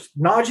pillars.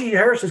 Najee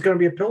Harris is going to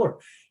be a pillar.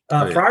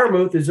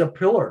 Freiermuth is a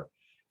pillar.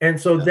 And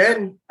so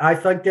then I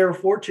think they're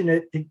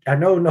fortunate. I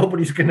know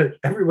everybody's going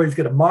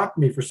to mock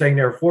me for saying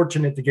they're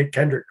fortunate to get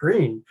Kendrick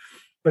Green,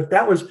 but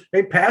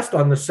they passed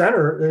on the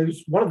center.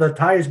 He's one of the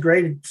highest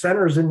graded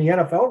centers in the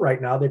NFL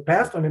right now. They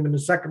passed on him in the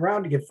second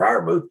round to get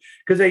Freiermuth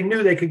because they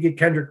knew they could get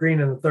Kendrick Green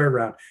in the third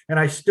round. And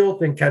I still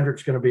think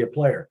Kendrick's going to be a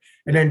player.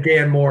 And then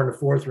Dan Moore in the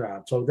fourth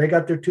round. So they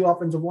got their two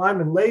offensive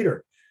linemen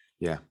later.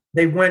 Yeah.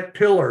 They went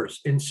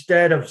pillars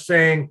instead of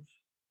saying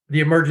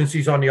the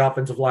emergencies on the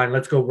offensive line.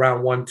 Let's go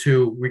round 1,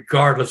 2,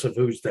 regardless of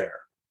who's there.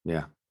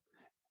 Yeah.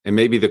 And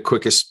maybe the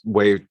quickest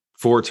way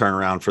for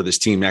turnaround for this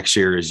team next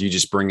year is you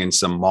just bring in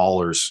some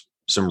maulers,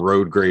 some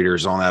road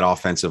graders on that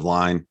offensive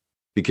line,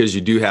 because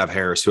you do have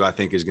Harris, who I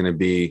think is going to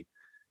be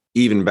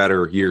even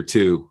better year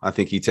 2. I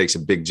think he takes a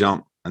big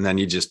jump, and then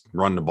you just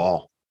run the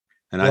ball.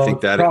 And I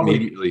think that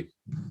immediately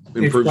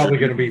it's probably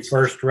going to be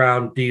first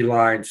round D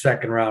line,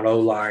 second round O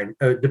line,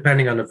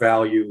 depending on the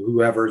value,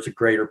 whoever is a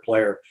greater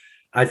player.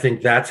 I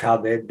think that's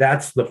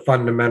the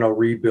fundamental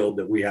rebuild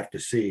that we have to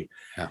see.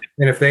 Yeah.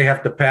 And if they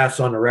have to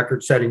pass on a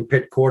record setting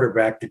Pitt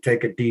quarterback to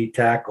take a D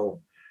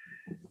tackle,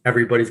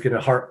 everybody's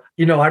going to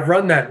I've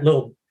run that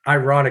little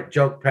ironic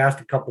joke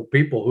past a couple of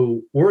people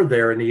who were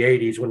there in the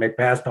 80s when they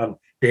passed on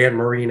Dan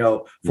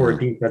Marino for a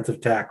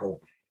defensive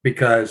tackle,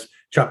 because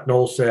Chuck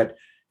Noll said,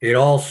 it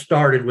all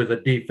started with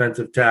a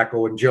defensive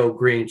tackle and Joe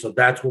Green, so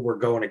that's where we're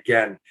going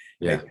again.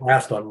 Yeah. They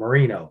passed on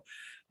Marino.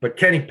 But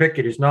Kenny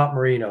Pickett is not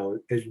Marino,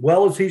 as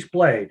well as he's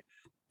played.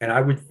 And I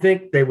would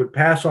think they would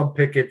pass on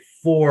Pickett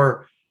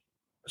for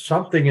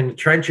something in the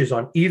trenches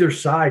on either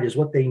side is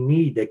what they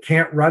need. They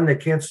can't run. They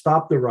can't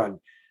stop the run.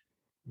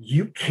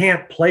 You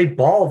can't play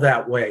ball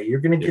that way.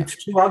 You're going to get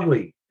too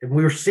ugly. And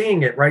we're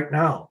seeing it right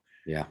now.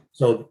 Yeah.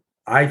 So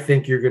I don't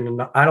think you're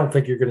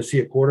going to see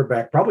a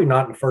quarterback, probably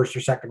not in the first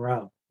or second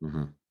round.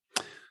 Mm-hmm.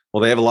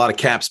 Well, they have a lot of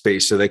cap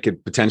space, so they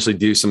could potentially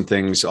do some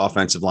things,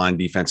 offensive line,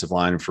 defensive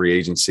line, and free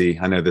agency.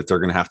 I know that they're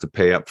going to have to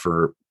pay up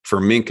for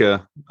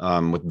Minka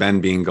with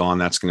Ben being gone.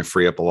 That's going to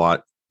free up a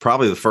lot.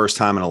 Probably the first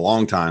time in a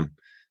long time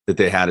that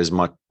they had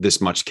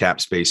this much cap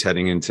space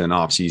heading into an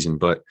off season,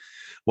 but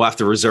we'll have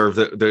to reserve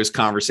those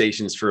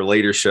conversations for a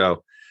later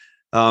show.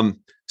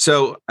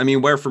 So, I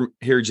mean, where from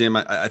here, Jim,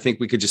 I think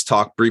we could just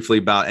talk briefly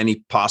about any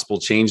possible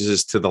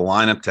changes to the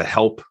lineup to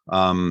help.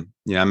 I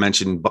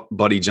mentioned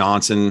Buddy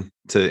Johnson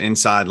to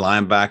inside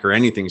linebacker.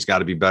 Anything's got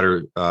to be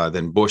better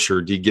than Bush.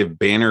 Or do you give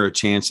Banner a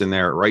chance in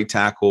there at right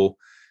tackle,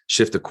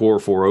 shift the core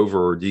 4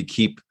 over, or do you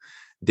keep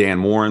Dan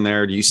Moore in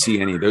there? Do you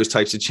see any of those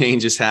types of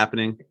changes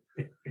happening?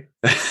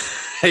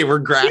 Hey, we're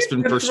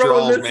grasping for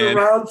straws, man.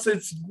 Around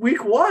since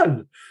week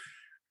 1.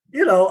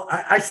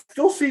 I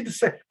still see the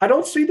same. I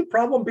don't see the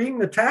problem being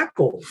the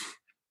tackle.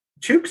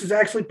 Chooks is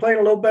actually playing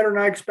a little better than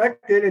I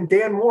expected. And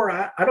Dan Moore,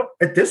 I don't,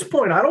 at this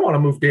point, I don't want to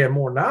move Dan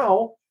Moore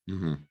now.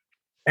 Mm-hmm.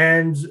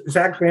 And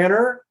Zach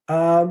Banner,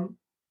 I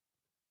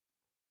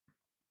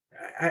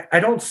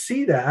don't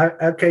see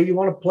that. Okay, you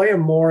want to play him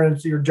more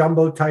as your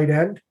jumbo tight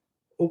end?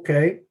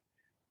 Okay.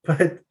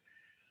 But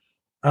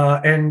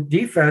and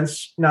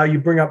defense, now you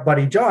bring up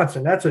Buddy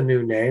Johnson. That's a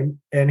new name.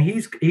 And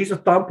he's a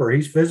thumper.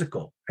 He's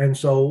physical. And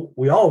so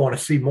we all want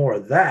to see more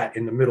of that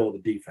in the middle of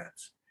the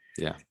defense.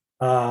 Yeah.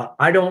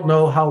 I don't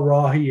know how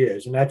raw he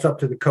is, and that's up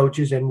to the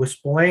coaches. And with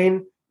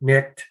Spillane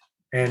nicked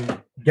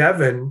and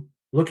Devin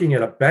looking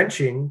at a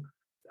benching,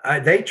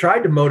 they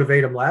tried to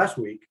motivate him last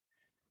week.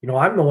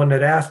 I'm the one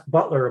that asked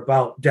Butler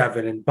about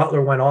Devin, and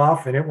Butler went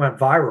off, and it went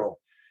viral.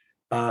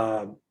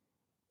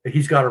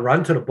 He's got to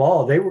run to the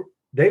ball.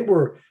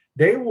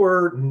 They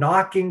were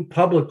knocking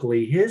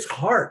publicly his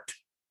heart.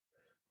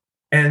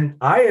 And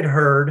I had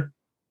heard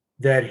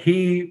that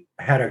he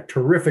had a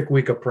terrific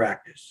week of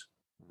practice,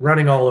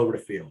 running all over the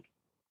field.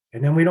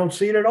 And then we don't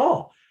see it at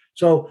all.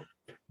 So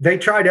they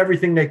tried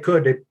everything they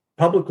could. They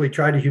publicly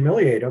tried to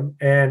humiliate him,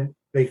 and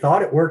they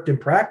thought it worked in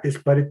practice,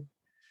 but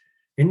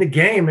in the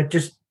game,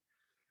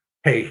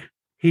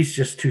 he's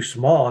just too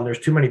small, and there's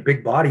too many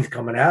big bodies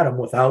coming at him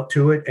without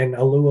Tuitt and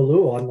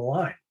Alu on the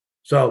line.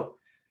 So,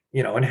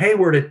 and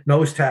Hayward at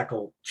nose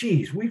tackle,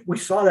 geez, we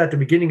saw that at the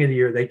beginning of the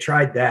year. They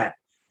tried that.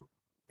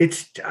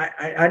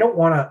 I don't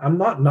want to. I'm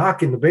not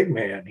knocking the big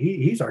man.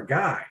 He's our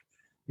guy.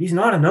 He's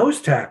not a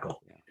nose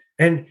tackle.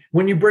 And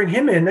when you bring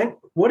him in, then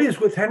what is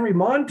with Henry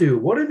Mondu?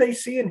 What do they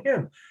see in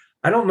him?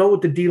 I don't know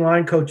what the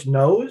D-line coach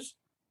knows,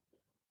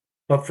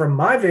 but from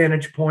my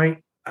vantage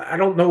point, I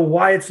don't know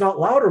why it's not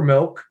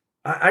Loudermilk.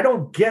 I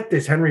don't get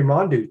this Henry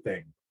Mondu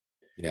thing.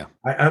 Yeah,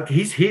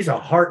 he's a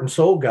heart and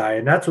soul guy,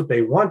 and that's what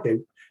they want.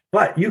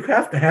 But you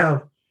have to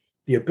have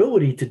the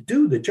ability to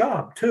do the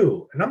job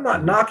too. And I'm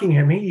not knocking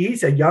him.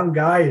 He's a young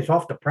guy. He's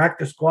off the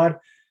practice squad.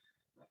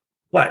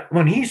 But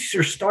when he's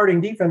your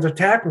starting defensive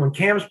tackle, when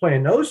Cam's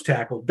playing nose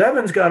tackle,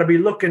 Devin's got to be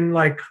looking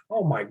like,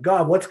 oh my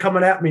God, what's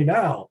coming at me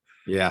now?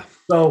 Yeah.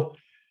 So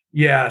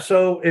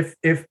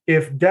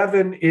if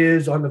Devin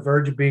is on the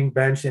verge of being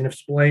benched and if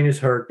Spillane is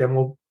hurt,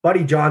 then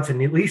Buddy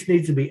Johnson at least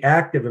needs to be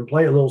active and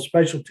play a little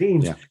special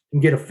teams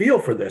and get a feel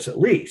for this at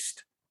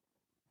least.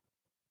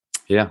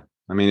 Yeah.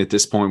 I mean, at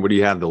this point, what do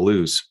you have to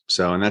lose?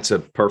 So, and that's a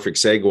perfect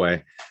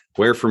segue.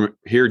 Where from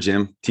here,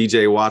 Jim?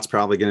 TJ Watt's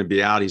probably going to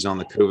be out. He's on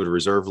the COVID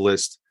reserve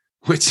list,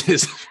 which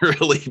is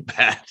really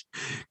bad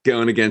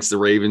going against the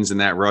Ravens in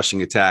that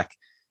rushing attack.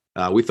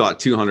 We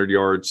thought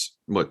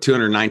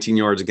 219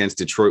 yards against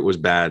Detroit was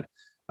bad.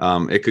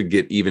 It could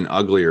get even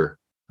uglier.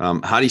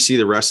 How do you see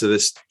the rest of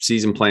this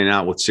season playing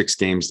out with 6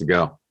 games to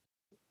go?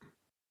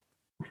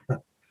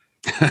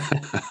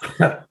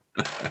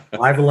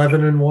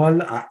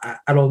 5-11-1.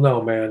 I don't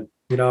know, man.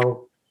 You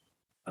know,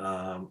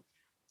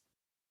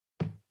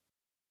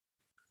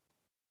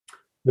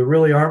 there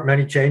really aren't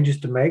many changes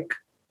to make,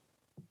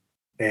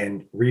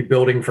 and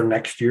rebuilding for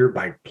next year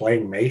by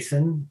playing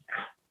Mason.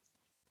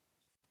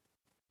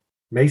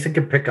 Mason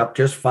can pick up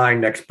just fine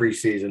next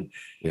preseason.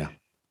 Yeah.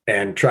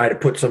 And try to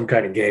put some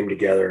kind of game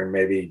together and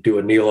maybe do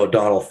a Neil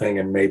O'Donnell thing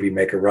and maybe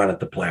make a run at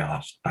the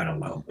playoffs. I don't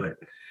know. But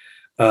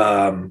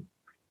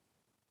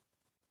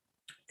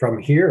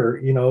from here,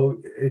 you know,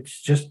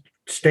 it's just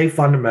stay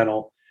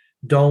fundamental.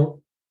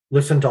 Don't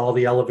listen to all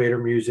the elevator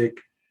music.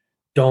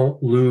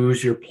 Don't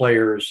lose your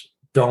players.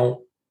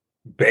 Don't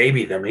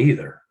baby them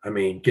either. I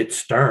mean, get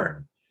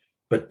stern,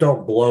 but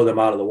don't blow them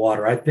out of the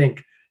water. I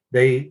think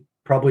they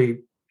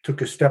probably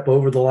took a step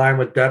over the line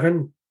with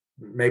Devin.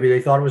 Maybe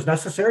they thought it was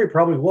necessary,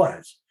 probably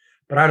was.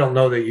 But I don't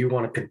know that you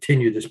want to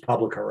continue this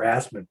public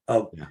harassment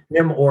of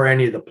him or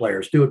any of the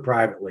players. Do it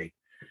privately.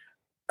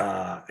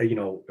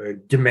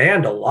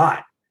 Demand a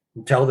lot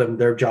and tell them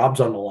their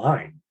job's on the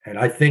line. And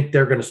I think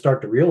they're going to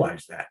start to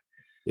realize that.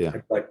 Yeah.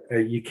 Like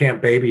you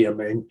can't baby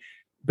them,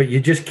 but you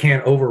just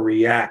can't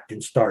overreact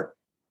and start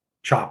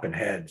chopping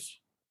heads.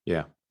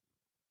 Yeah.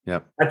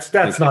 Yep.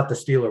 That's not the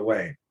Steeler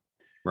way.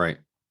 Right.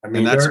 I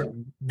mean,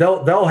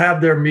 they'll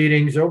have their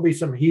meetings. There'll be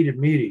some heated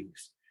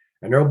meetings,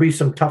 and there'll be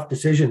some tough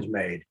decisions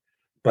made.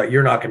 But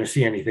you're not going to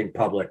see anything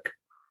public,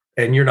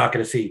 and you're not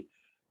going to see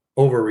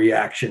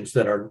overreactions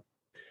that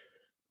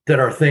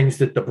are things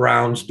that the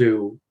Browns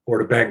do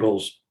or the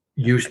Bengals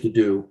used to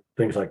do,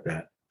 things like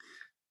that.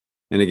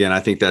 And again,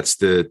 I think that's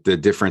the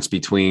difference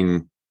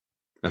between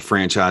a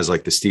franchise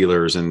like the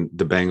Steelers and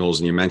the Bengals.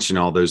 And you mentioned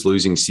all those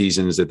losing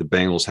seasons that the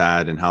Bengals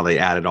had and how they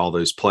added all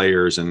those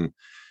players. And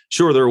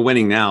sure, they're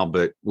winning now,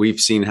 but we've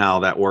seen how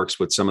that works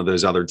with some of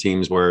those other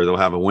teams where they'll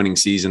have a winning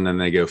season, then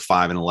they go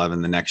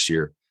 5-11 the next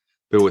year.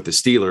 But with the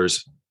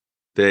Steelers,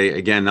 they,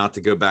 again, not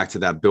to go back to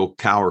that Bill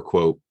Cowher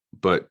quote,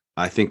 but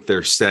I think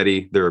they're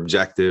steady, they're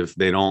objective,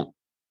 they don't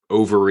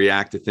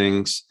overreact to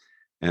things,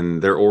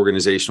 and their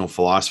organizational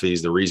philosophy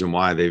is the reason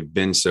why they've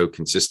been so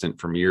consistent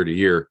from year to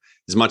year.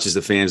 As much as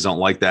the fans don't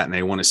like that and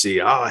they want to see,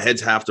 heads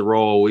have to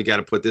roll, we got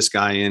to put this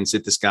guy in,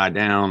 sit this guy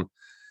down.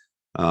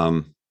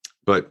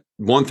 But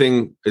one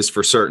thing is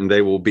for certain,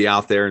 they will be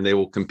out there and they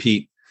will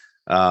compete.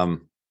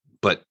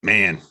 But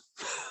man,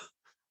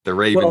 the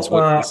Ravens.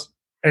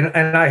 And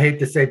I hate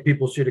to say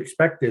people should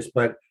expect this,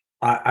 but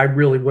I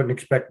really wouldn't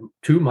expect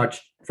too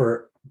much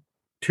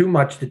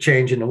to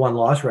change in the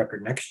 1-loss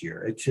record next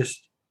year.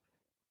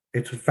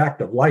 It's a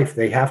fact of life.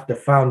 They have to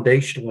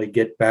foundationally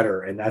get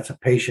better, and that's a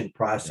patient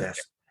process.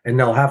 And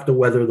they'll have to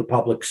weather the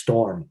public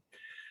storm.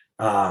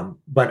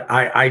 But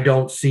I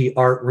don't see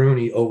Art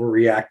Rooney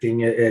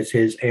overreacting as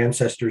his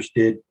ancestors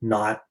did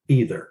not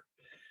either.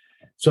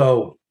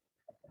 So,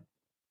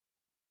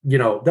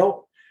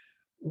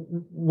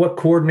 what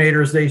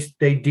coordinators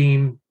they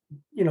deem,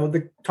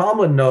 the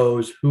Tomlin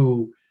knows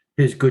who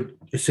his good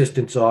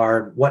assistants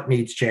are, what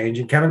needs change,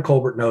 and Kevin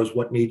Colbert knows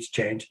what needs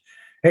change.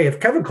 Hey,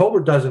 if Kevin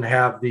Colbert doesn't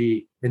have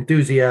the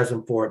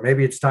enthusiasm for it,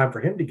 maybe it's time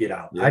for him to get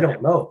out. Yeah. I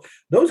don't know.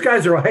 Those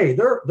guys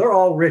they're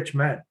all rich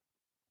men.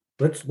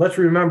 Let's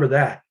remember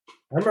that.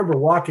 I remember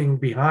walking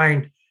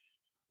behind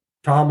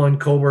Tomlin,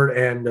 Colbert,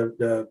 and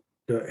the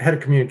head of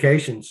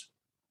communications,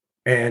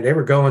 and they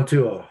were going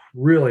to a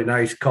really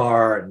nice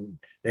car, and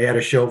they had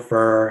a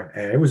chauffeur,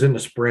 and it was in the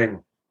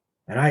spring.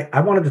 And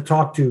I wanted to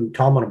talk to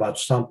Tomlin about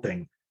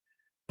something,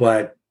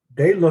 but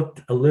they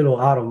looked a little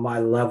out of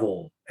my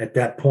level at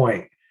that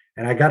point.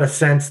 And I got a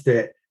sense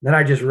that then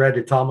I just read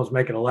that Tomlin's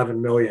making $11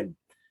 million,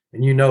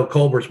 and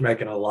Colbert's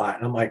making a lot.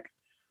 And I'm like,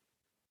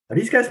 are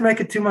these guys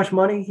making too much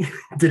money?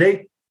 Do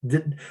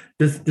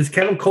Does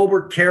Kevin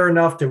Colbert care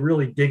enough to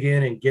really dig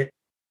in and get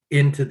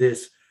into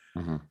this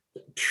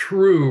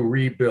true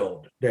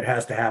rebuild that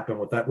has to happen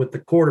with the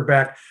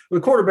quarterback? The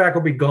quarterback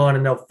will be gone,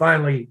 and they'll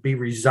finally be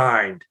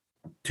resigned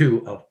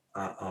to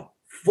a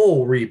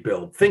full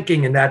rebuild,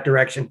 thinking in that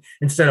direction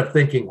instead of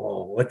thinking,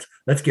 oh,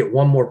 let's get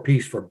one more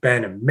piece for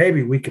Ben, and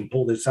maybe we can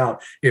pull this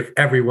out if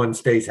everyone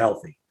stays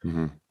healthy.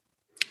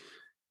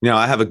 Now,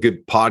 I have a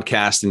good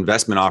podcast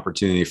investment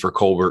opportunity for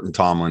Colbert and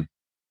Tomlin.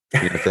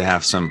 If they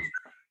have some.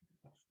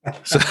 I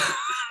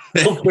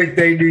don't think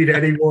they need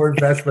any more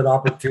investment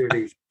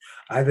opportunities.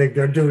 I think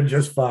they're doing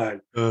just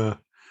fine.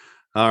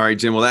 All right,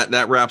 Jim. Well,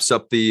 that wraps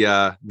up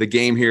the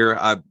game here.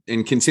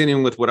 And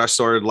continuing with what I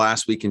started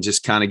last week and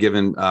just kind of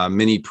giving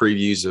mini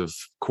previews of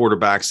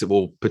quarterbacks that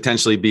will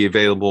potentially be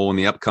available in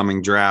the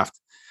upcoming draft.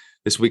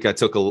 This week, I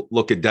took a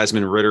look at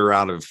Desmond Ridder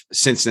out of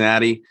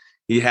Cincinnati.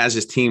 He has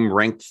his team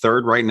ranked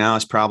third right now.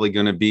 It's probably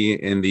going to be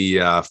in the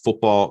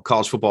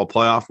college football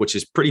playoff, which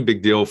is pretty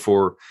big deal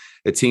for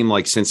a team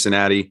like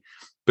Cincinnati.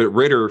 But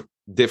Ridder,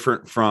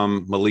 different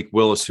from Malik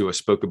Willis, who I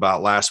spoke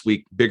about last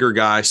week, bigger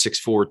guy,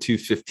 6'4",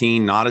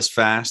 215, not as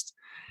fast.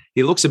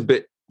 He looks a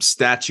bit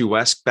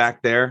statuesque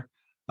back there,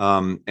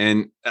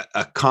 and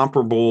a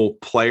comparable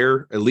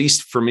player, at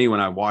least for me when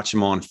I watch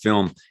him on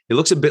film. He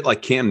looks a bit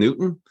like Cam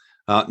Newton,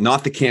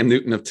 not the Cam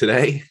Newton of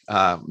today.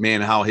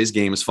 Man, how his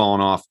game has fallen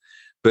off.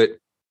 But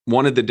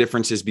one of the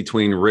differences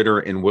between Ridder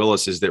and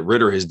Willis is that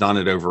Ridder has done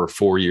it over a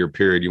 4-year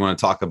period. You want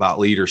to talk about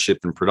leadership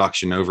and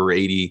production, over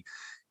 80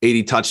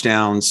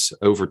 touchdowns,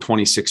 over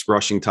 26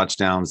 rushing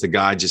touchdowns. The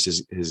guy just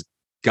has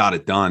got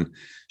it done.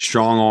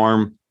 Strong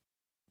arm.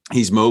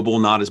 He's mobile,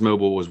 not as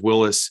mobile as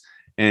Willis.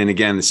 And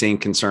again, the same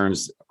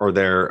concerns are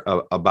there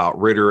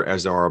about Ridder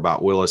as there are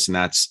about Willis, and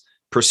that's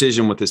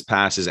precision with his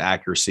passes,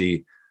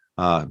 accuracy.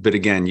 But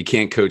again, you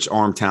can't coach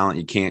arm talent.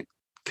 You can't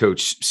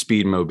coach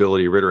speed and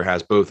mobility. Ridder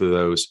has both of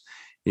those.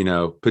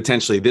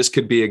 Potentially this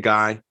could be a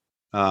guy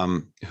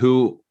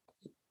who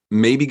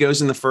maybe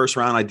goes in the first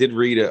round. I did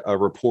read a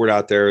report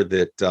out there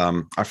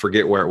that I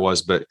forget where it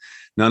was, but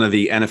none of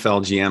the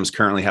NFL GMs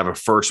currently have a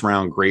first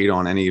round grade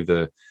on any of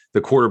the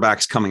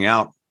quarterbacks coming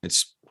out.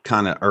 It's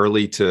kind of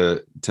early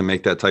to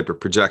make that type of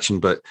projection,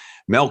 but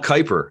Mel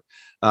Kiper,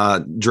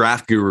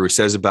 draft guru,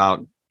 says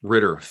about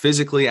Ridder,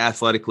 physically,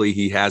 athletically,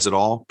 he has it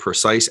all.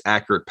 Precise,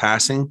 accurate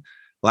passing,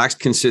 lacks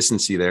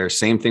consistency there.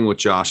 Same thing with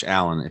Josh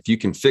Allen. If you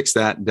can fix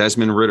that,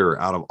 Desmond Ridder,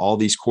 out of all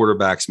these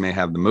quarterbacks, may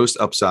have the most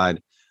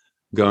upside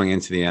going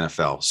into the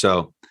NFL.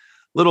 So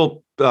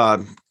little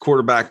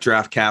quarterback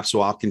draft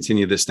capsule. I'll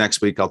continue this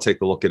next week. I'll take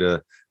a look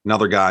at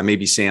another guy,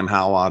 maybe Sam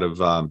Howell out of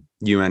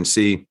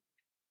UNC.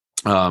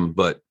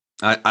 But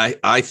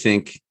I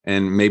think,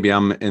 and maybe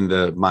I'm in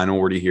the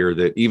minority here,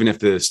 that even if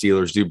the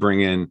Steelers do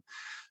bring in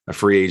a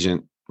free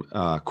agent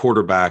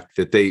quarterback,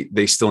 that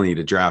they still need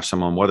to draft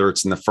someone, whether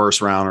it's in the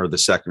first round or the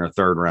second or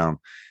third round.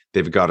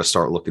 They've got to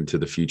start looking to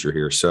the future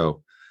here.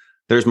 So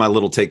there's my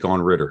little take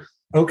on Ridder.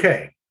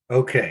 Okay.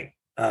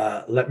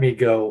 Let me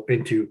go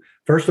into,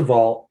 first of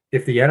all,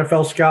 if the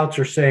NFL scouts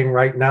are saying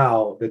right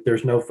now that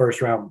there's no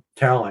first round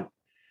talent,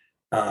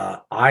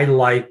 I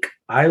like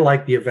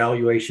the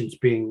evaluations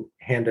being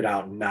handed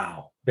out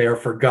now. They are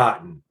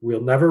forgotten.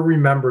 We'll never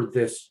remember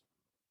this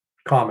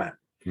comment.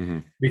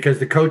 Because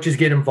the coaches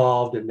get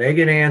involved and they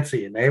get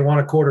antsy and they want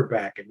a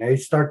quarterback and they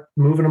start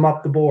moving them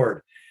up the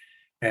board.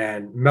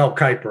 And Mel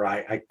Kiper,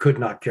 I could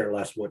not care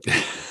less what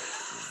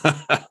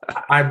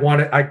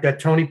that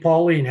Tony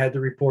Pauline had the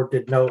report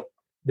that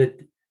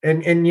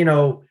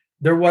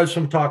there was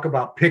some talk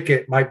about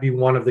Pickett might be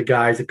one of the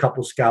guys, a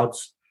couple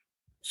scouts.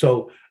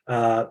 So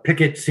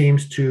Pickett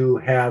seems to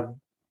have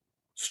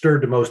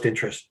stirred the most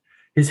interest.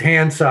 His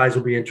hand size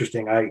will be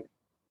interesting.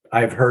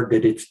 I've heard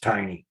that it's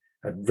tiny.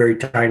 A very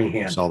tiny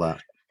hand. Saw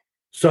that.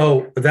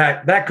 So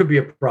that could be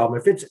a problem.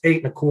 If it's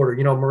 8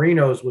 1/4,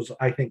 Marino's was,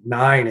 I think,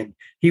 9, and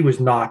he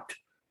was knocked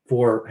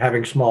for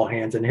having small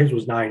hands, and his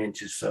was 9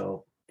 inches.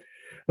 So,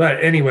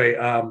 but anyway,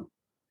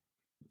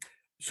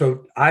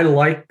 so I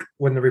like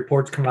when the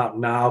reports come out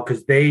now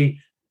because they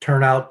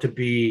turn out to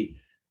be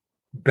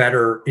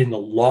better in the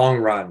long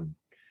run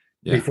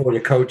before the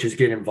coaches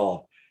get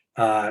involved.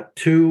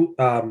 Two,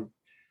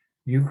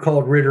 you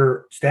called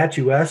Ridder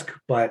statuesque,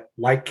 but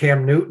like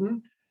Cam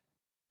Newton,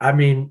 I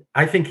mean,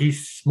 I think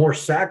he's more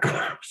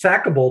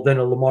sackable than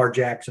a Lamar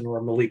Jackson or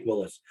a Malik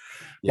Willis.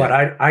 Yeah.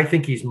 But I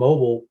think he's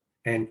mobile.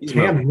 And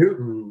Cam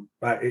Newton,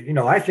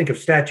 I think of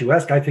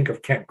statuesque, I think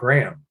of Kent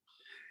Graham.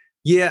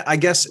 Yeah, I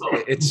guess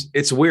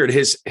it's weird.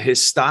 His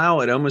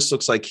style, it almost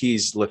looks like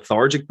he's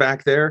lethargic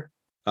back there,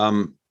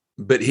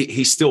 but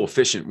he's still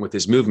efficient with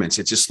his movements.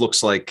 It just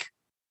looks like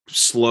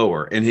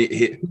slower. And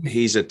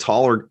he's a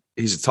taller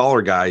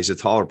guy. He's a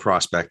taller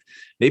prospect.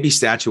 Maybe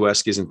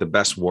statuesque isn't the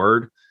best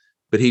word,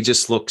 but it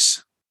just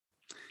looks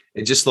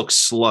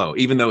slow,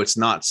 even though it's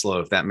not slow,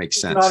 if that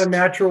makes sense. Not a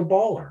natural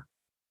baller.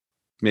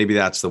 Maybe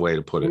that's the way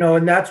to put it.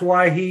 And that's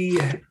why he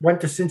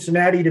went to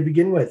Cincinnati to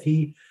begin with.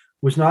 He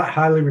was not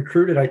highly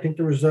recruited. I think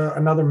there was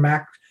another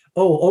MAC.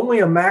 Only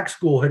a MAC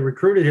school had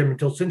recruited him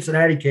until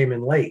Cincinnati came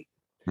in late.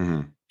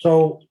 Mm-hmm.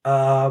 So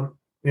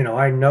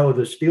I know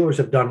the Steelers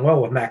have done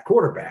well with Mac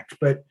quarterbacks,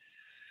 but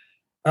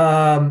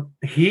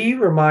he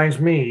reminds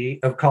me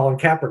of Colin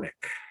Kaepernick.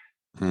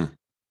 Hmm.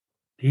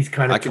 He's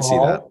kind I of can see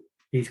that. tall.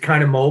 He's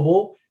kind of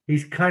mobile.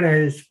 His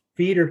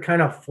feet are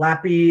kind of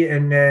flappy,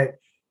 and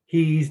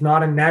he's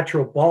not a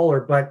natural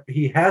baller, but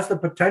he has the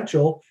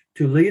potential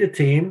to lead a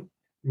team,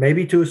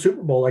 maybe to a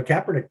Super Bowl like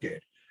Kaepernick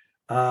did.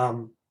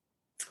 Um,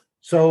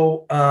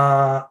 so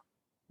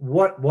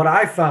what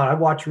I found, I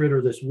watched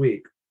Ritter this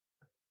week.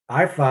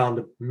 I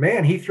found,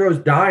 man, he throws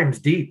dimes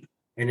deep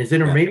in his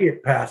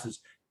intermediate passes,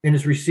 and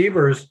his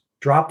receivers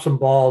drop some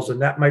balls,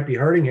 and that might be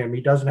hurting him.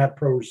 He doesn't have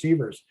pro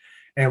receivers.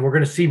 And we're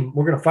going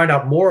to find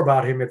out more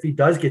about him if he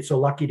does get so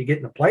lucky to get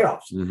in the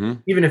playoffs. Mm-hmm.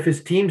 Even if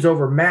his team's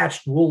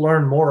overmatched, we'll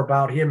learn more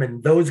about him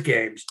in those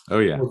games. Oh,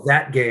 yeah. Or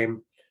that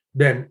game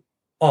than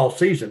all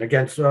season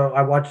against,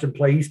 I watched him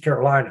play East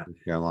Carolina.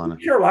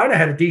 Carolina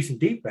had a decent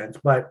defense,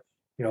 but,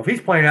 if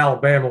he's playing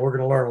Alabama, we're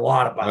going to learn a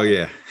lot about him. Oh,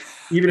 yeah.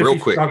 Even if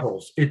he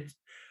struggles.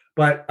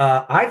 But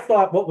I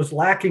thought what was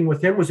lacking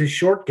with him was his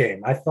short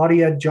game. I thought he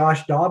had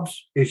Josh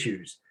Dobbs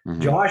issues.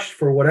 Mm-hmm. Josh,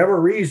 for whatever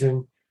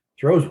reason,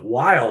 throws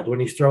wild when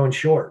he's throwing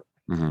short.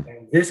 Mm-hmm.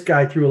 And this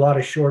guy threw a lot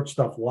of short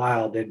stuff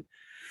wild.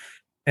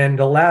 And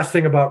the last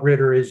thing about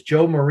Ritter is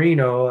Joe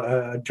Marino,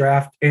 a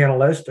draft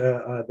analyst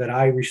that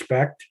I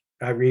respect.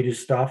 I read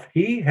his stuff.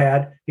 He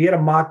had a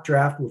mock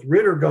draft with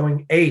Ritter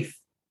going 8th,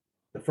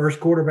 the first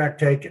quarterback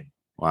taken.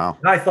 Wow.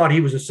 And I thought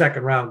he was a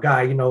second round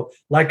guy.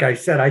 Like I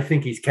said, I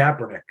think he's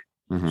Kaepernick.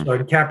 Mm-hmm. So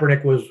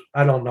Kaepernick was,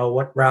 I don't know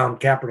what round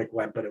Kaepernick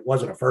went, but it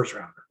wasn't a first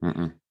rounder.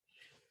 Mm-mm.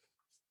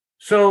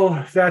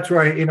 So that's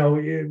right.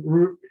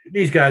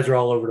 These guys are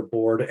all over the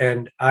board,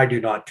 and I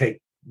do not take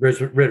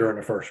Ritter in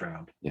the first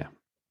round. Yeah.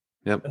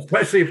 Yep.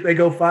 Especially if they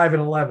go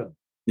 5-11.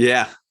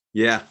 Yeah.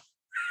 Yeah.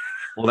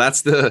 Well,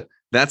 that's the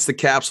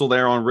capsule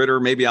there on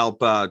Ritter. Maybe I'll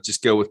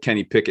just go with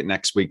Kenny Pickett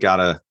next week out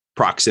of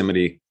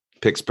proximity,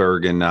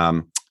 Pittsburgh.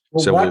 And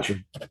watch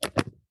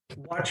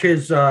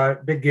his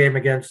big game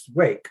against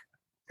Wake.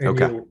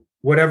 And okay.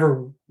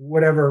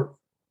 Whatever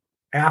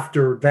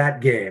after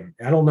that game.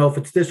 I don't know if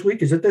it's this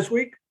week. Is it this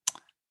week?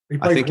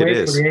 I think it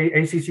is. For the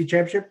ACC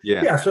championship.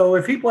 Yeah. Yeah. So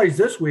if he plays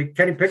this week,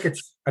 Kenny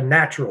Pickett's a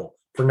natural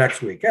for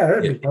next week. Yeah,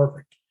 that'd be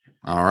perfect.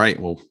 All right.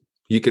 Well,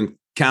 you can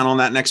count on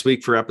that next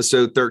week for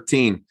episode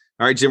 13.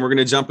 All right, Jim, we're going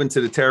to jump into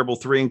the terrible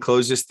three and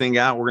close this thing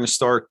out. We're going to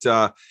start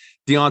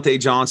Deontay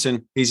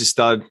Johnson. He's a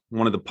stud,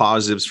 one of the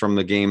positives from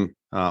the game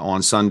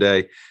on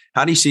Sunday.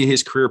 How do you see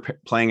his career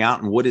playing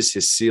out, and what is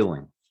his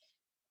ceiling?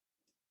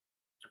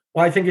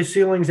 Well, I think his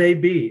ceiling's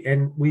AB,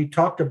 and we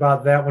talked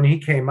about that when he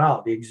came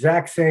out. The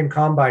exact same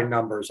combine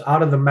numbers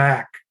out of the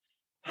MAC,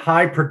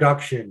 high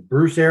production.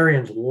 Bruce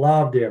Arians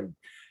loved him,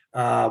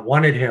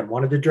 wanted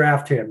to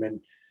draft him, and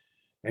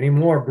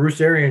anymore.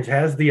 Bruce Arians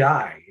has the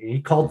eye.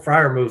 He called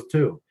Freiermuth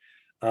too.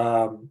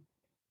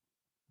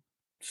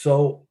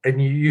 So,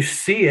 and you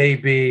see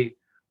AB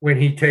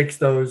when he takes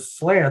those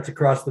slants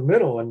across the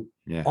middle and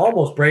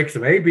almost breaks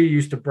them. AB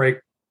used to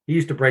break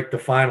the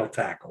final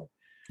tackle.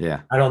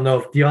 Yeah. I don't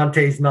know if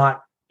Deontay's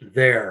not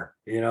there,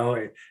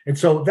 and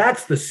so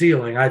that's the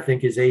ceiling, I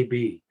think, is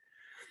AB,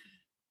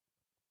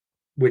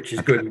 which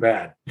is good and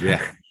bad.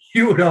 Yeah.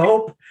 You would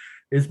hope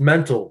his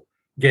mental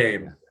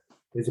game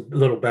is a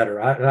little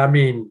better. I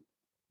mean,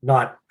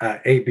 not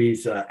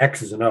AB's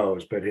X's and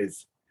O's, but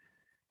his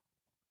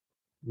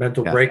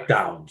mental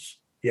breakdowns.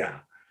 Yeah.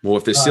 Well,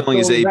 if the ceiling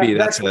is AB,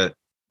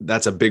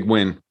 that's a big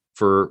win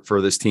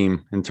for this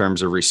team in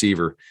terms of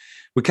receiver.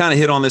 We kind of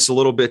hit on this a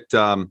little bit,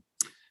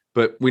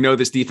 but we know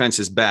this defense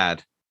is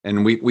bad,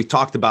 and we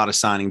talked about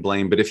assigning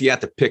blame. But if you had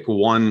to pick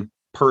one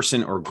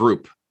person or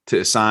group to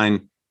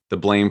assign the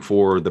blame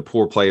for the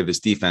poor play of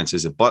this defense,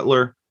 is it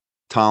Butler,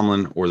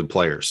 Tomlin, or the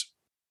players?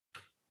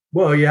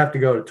 Well, you have to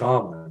go to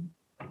Tomlin.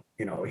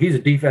 He's a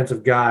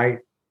defensive guy.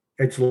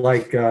 It's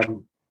like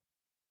I'm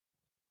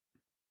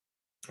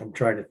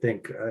trying to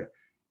think.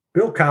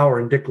 Bill Cowher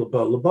and Dick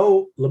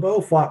LeBeau. LeBeau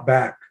fought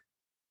back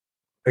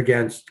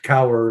against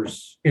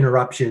Cowher's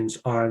interruptions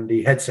on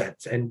the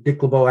headsets, and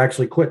Dick LeBeau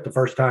actually quit the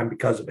first time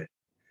because of it.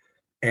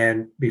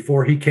 And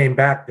before he came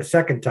back the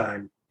second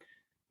time,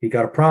 he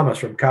got a promise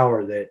from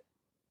Cowher that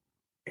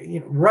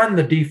run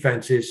the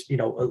defense is,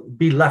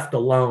 be left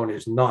alone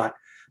is not,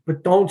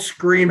 but don't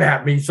scream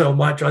at me so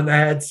much on the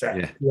headset.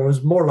 Yeah. It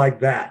was more like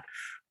that,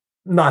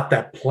 not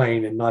that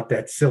plain and not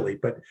that silly,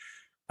 but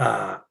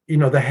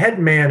the head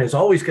man is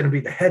always going to be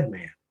the head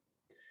man.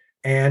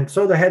 And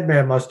so the head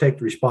man must take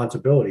the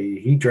responsibility.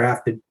 He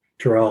drafted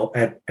Terrell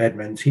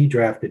Edmonds. He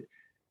drafted,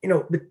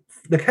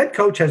 the head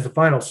coach has the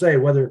final say,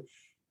 whether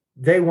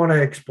they want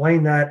to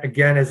explain that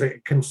again as a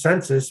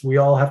consensus. We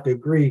all have to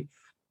agree.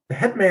 The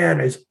head man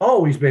has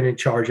always been in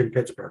charge in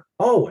Pittsburgh,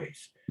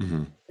 always.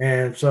 Mm-hmm.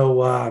 And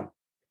so,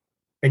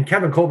 and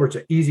Kevin Colbert's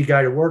an easy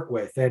guy to work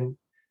with.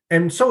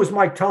 And so is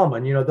Mike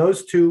Tomlin.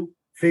 Those two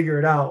figure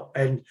it out.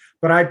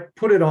 But I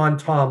put it on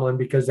Tomlin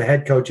because the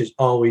head coach has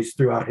always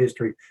throughout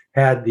history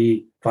had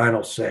the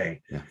final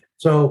say. Yeah.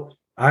 So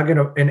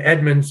and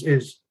Edmonds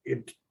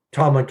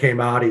Tomlin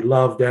came out. He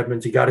loved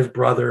Edmonds. He got his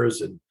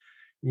brothers, and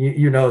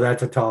you know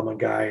that's a Tomlin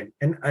guy.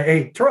 And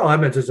hey, Terrell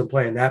Emmons isn't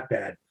playing that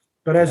bad,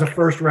 but as a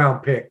first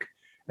round pick,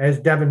 as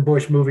Devin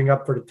Bush moving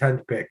up for the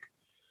 10th pick,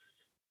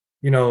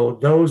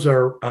 those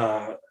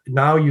are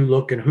now you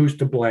look and who's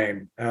to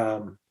blame.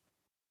 And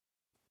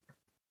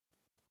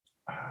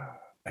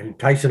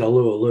Tyson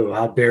Alualu,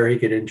 how dare he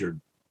get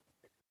injured?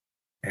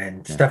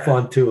 And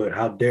Stephon Tuitt,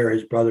 how dare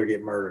his brother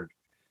get murdered?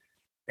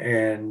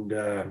 And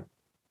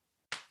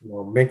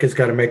Minka's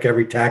got to make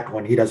every tackle,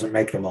 and he doesn't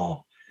make them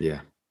all.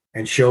 Yeah.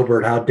 And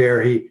Schobert, how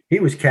dare he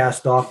was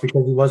cast off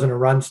because he wasn't a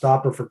run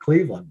stopper for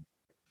Cleveland.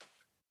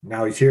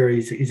 Now he's here.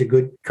 He's a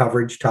good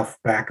coverage, tough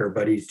backer,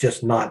 but he's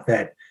just not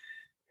that.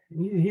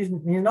 He's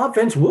not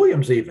Vince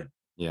Williams even.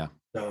 Yeah.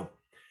 So,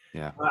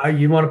 yeah.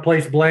 You want to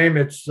place blame?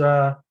 It's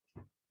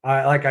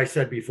like I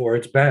said before,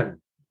 it's Ben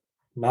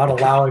not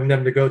allowing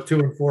them to go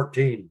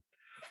 2-14.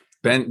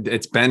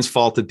 It's Ben's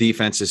fault. The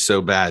defense is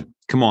so bad.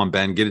 Come on,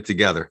 Ben, get it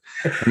together.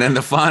 And then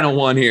the final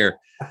one here.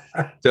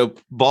 So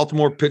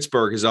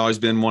Baltimore-Pittsburgh has always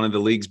been one of the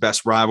league's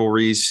best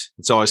rivalries.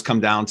 It's always come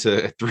down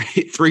to a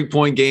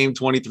three-point game,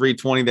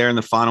 23-20 there in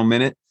the final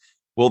minute.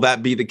 Will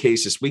that be the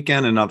case this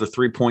weekend? Another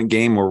 3-point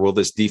game, or will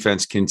this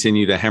defense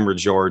continue to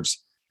hemorrhage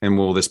yards, and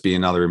will this be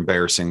another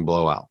embarrassing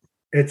blowout?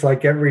 It's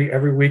like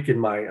every week in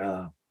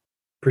my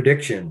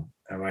prediction,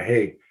 I'm like,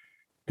 hey,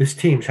 this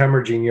team's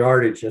hemorrhaging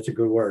yardage. That's a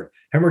good word.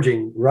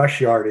 Hemorrhaging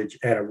rush yardage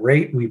at a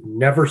rate we've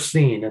never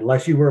seen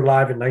unless you were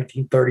alive in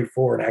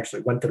 1934 and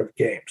actually went to the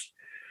games.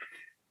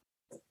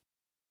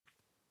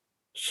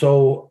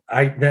 So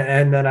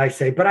then I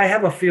say, but I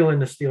have a feeling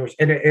the Steelers,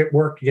 and it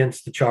worked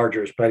against the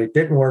Chargers, but it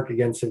didn't work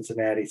against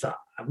Cincinnati. So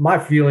my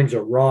feelings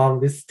are wrong.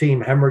 This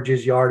team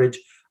hemorrhages yardage.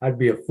 I'd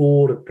be a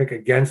fool to pick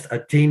against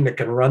a team that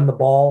can run the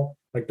ball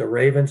like the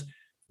Ravens.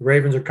 The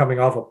Ravens are coming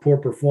off a poor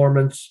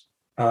performance.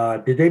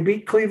 Did they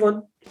beat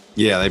Cleveland?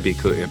 Yeah, they beat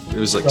Cleveland. It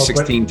was like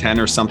 16-10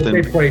 or something.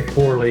 They played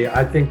poorly.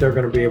 I think they're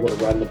going to be able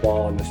to run the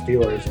ball on the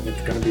Steelers, and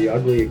it's going to be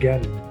ugly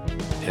again.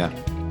 Yeah,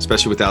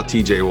 especially without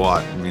TJ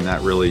Watt. I mean, you're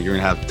going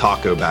to have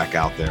Taco back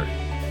out there.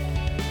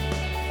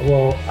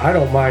 Well, I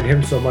don't mind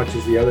him so much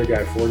as the other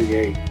guy,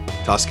 48.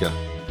 Tuska.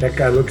 That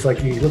guy looks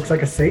like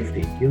a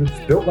safety. He looks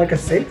built like a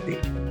safety.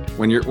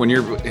 When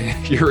your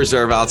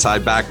reserve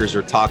outside backers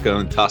are Taco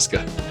and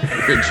Tuska,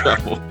 you're in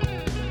trouble.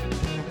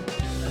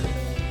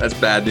 That's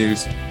bad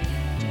news.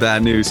 It's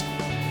bad news.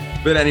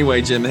 But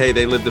anyway, Jim, hey,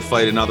 they live to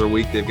fight another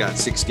week. They've got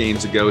 6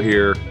 games to go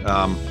here.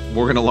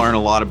 We're going to learn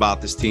a lot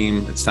about this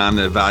team. It's time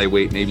to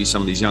evaluate maybe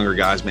some of these younger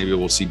guys. Maybe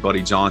we'll see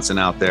Buddy Johnson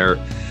out there.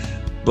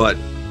 But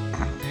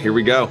here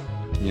we go.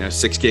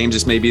 6 games.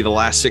 This may be the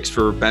last 6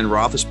 for Ben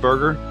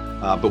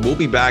Roethlisberger. But we'll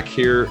be back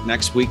here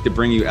next week to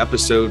bring you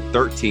episode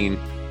 13.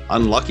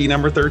 Unlucky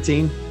number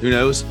 13. Who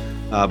knows?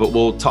 But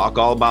we'll talk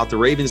all about the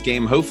Ravens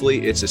game.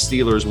 Hopefully it's a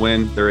Steelers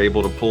win. They're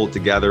able to pull it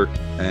together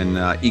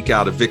and eke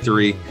out a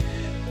victory.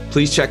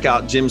 Please check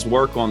out Jim's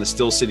work on the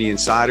Steel City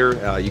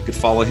Insider. You could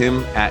follow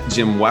him at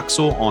Jim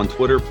Wexel on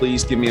Twitter.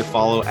 Please give me a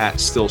follow at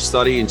Still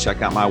Study and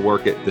check out my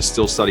work at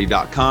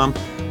thestillstudy.com.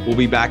 We'll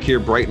be back here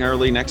bright and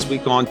early next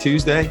week on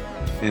Tuesday.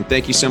 And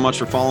thank you so much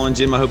for following,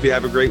 Jim. I hope you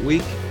have a great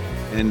week.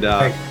 And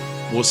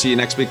we'll see you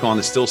next week on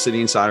the Steel City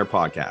Insider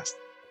podcast.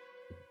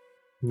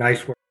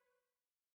 Nice work.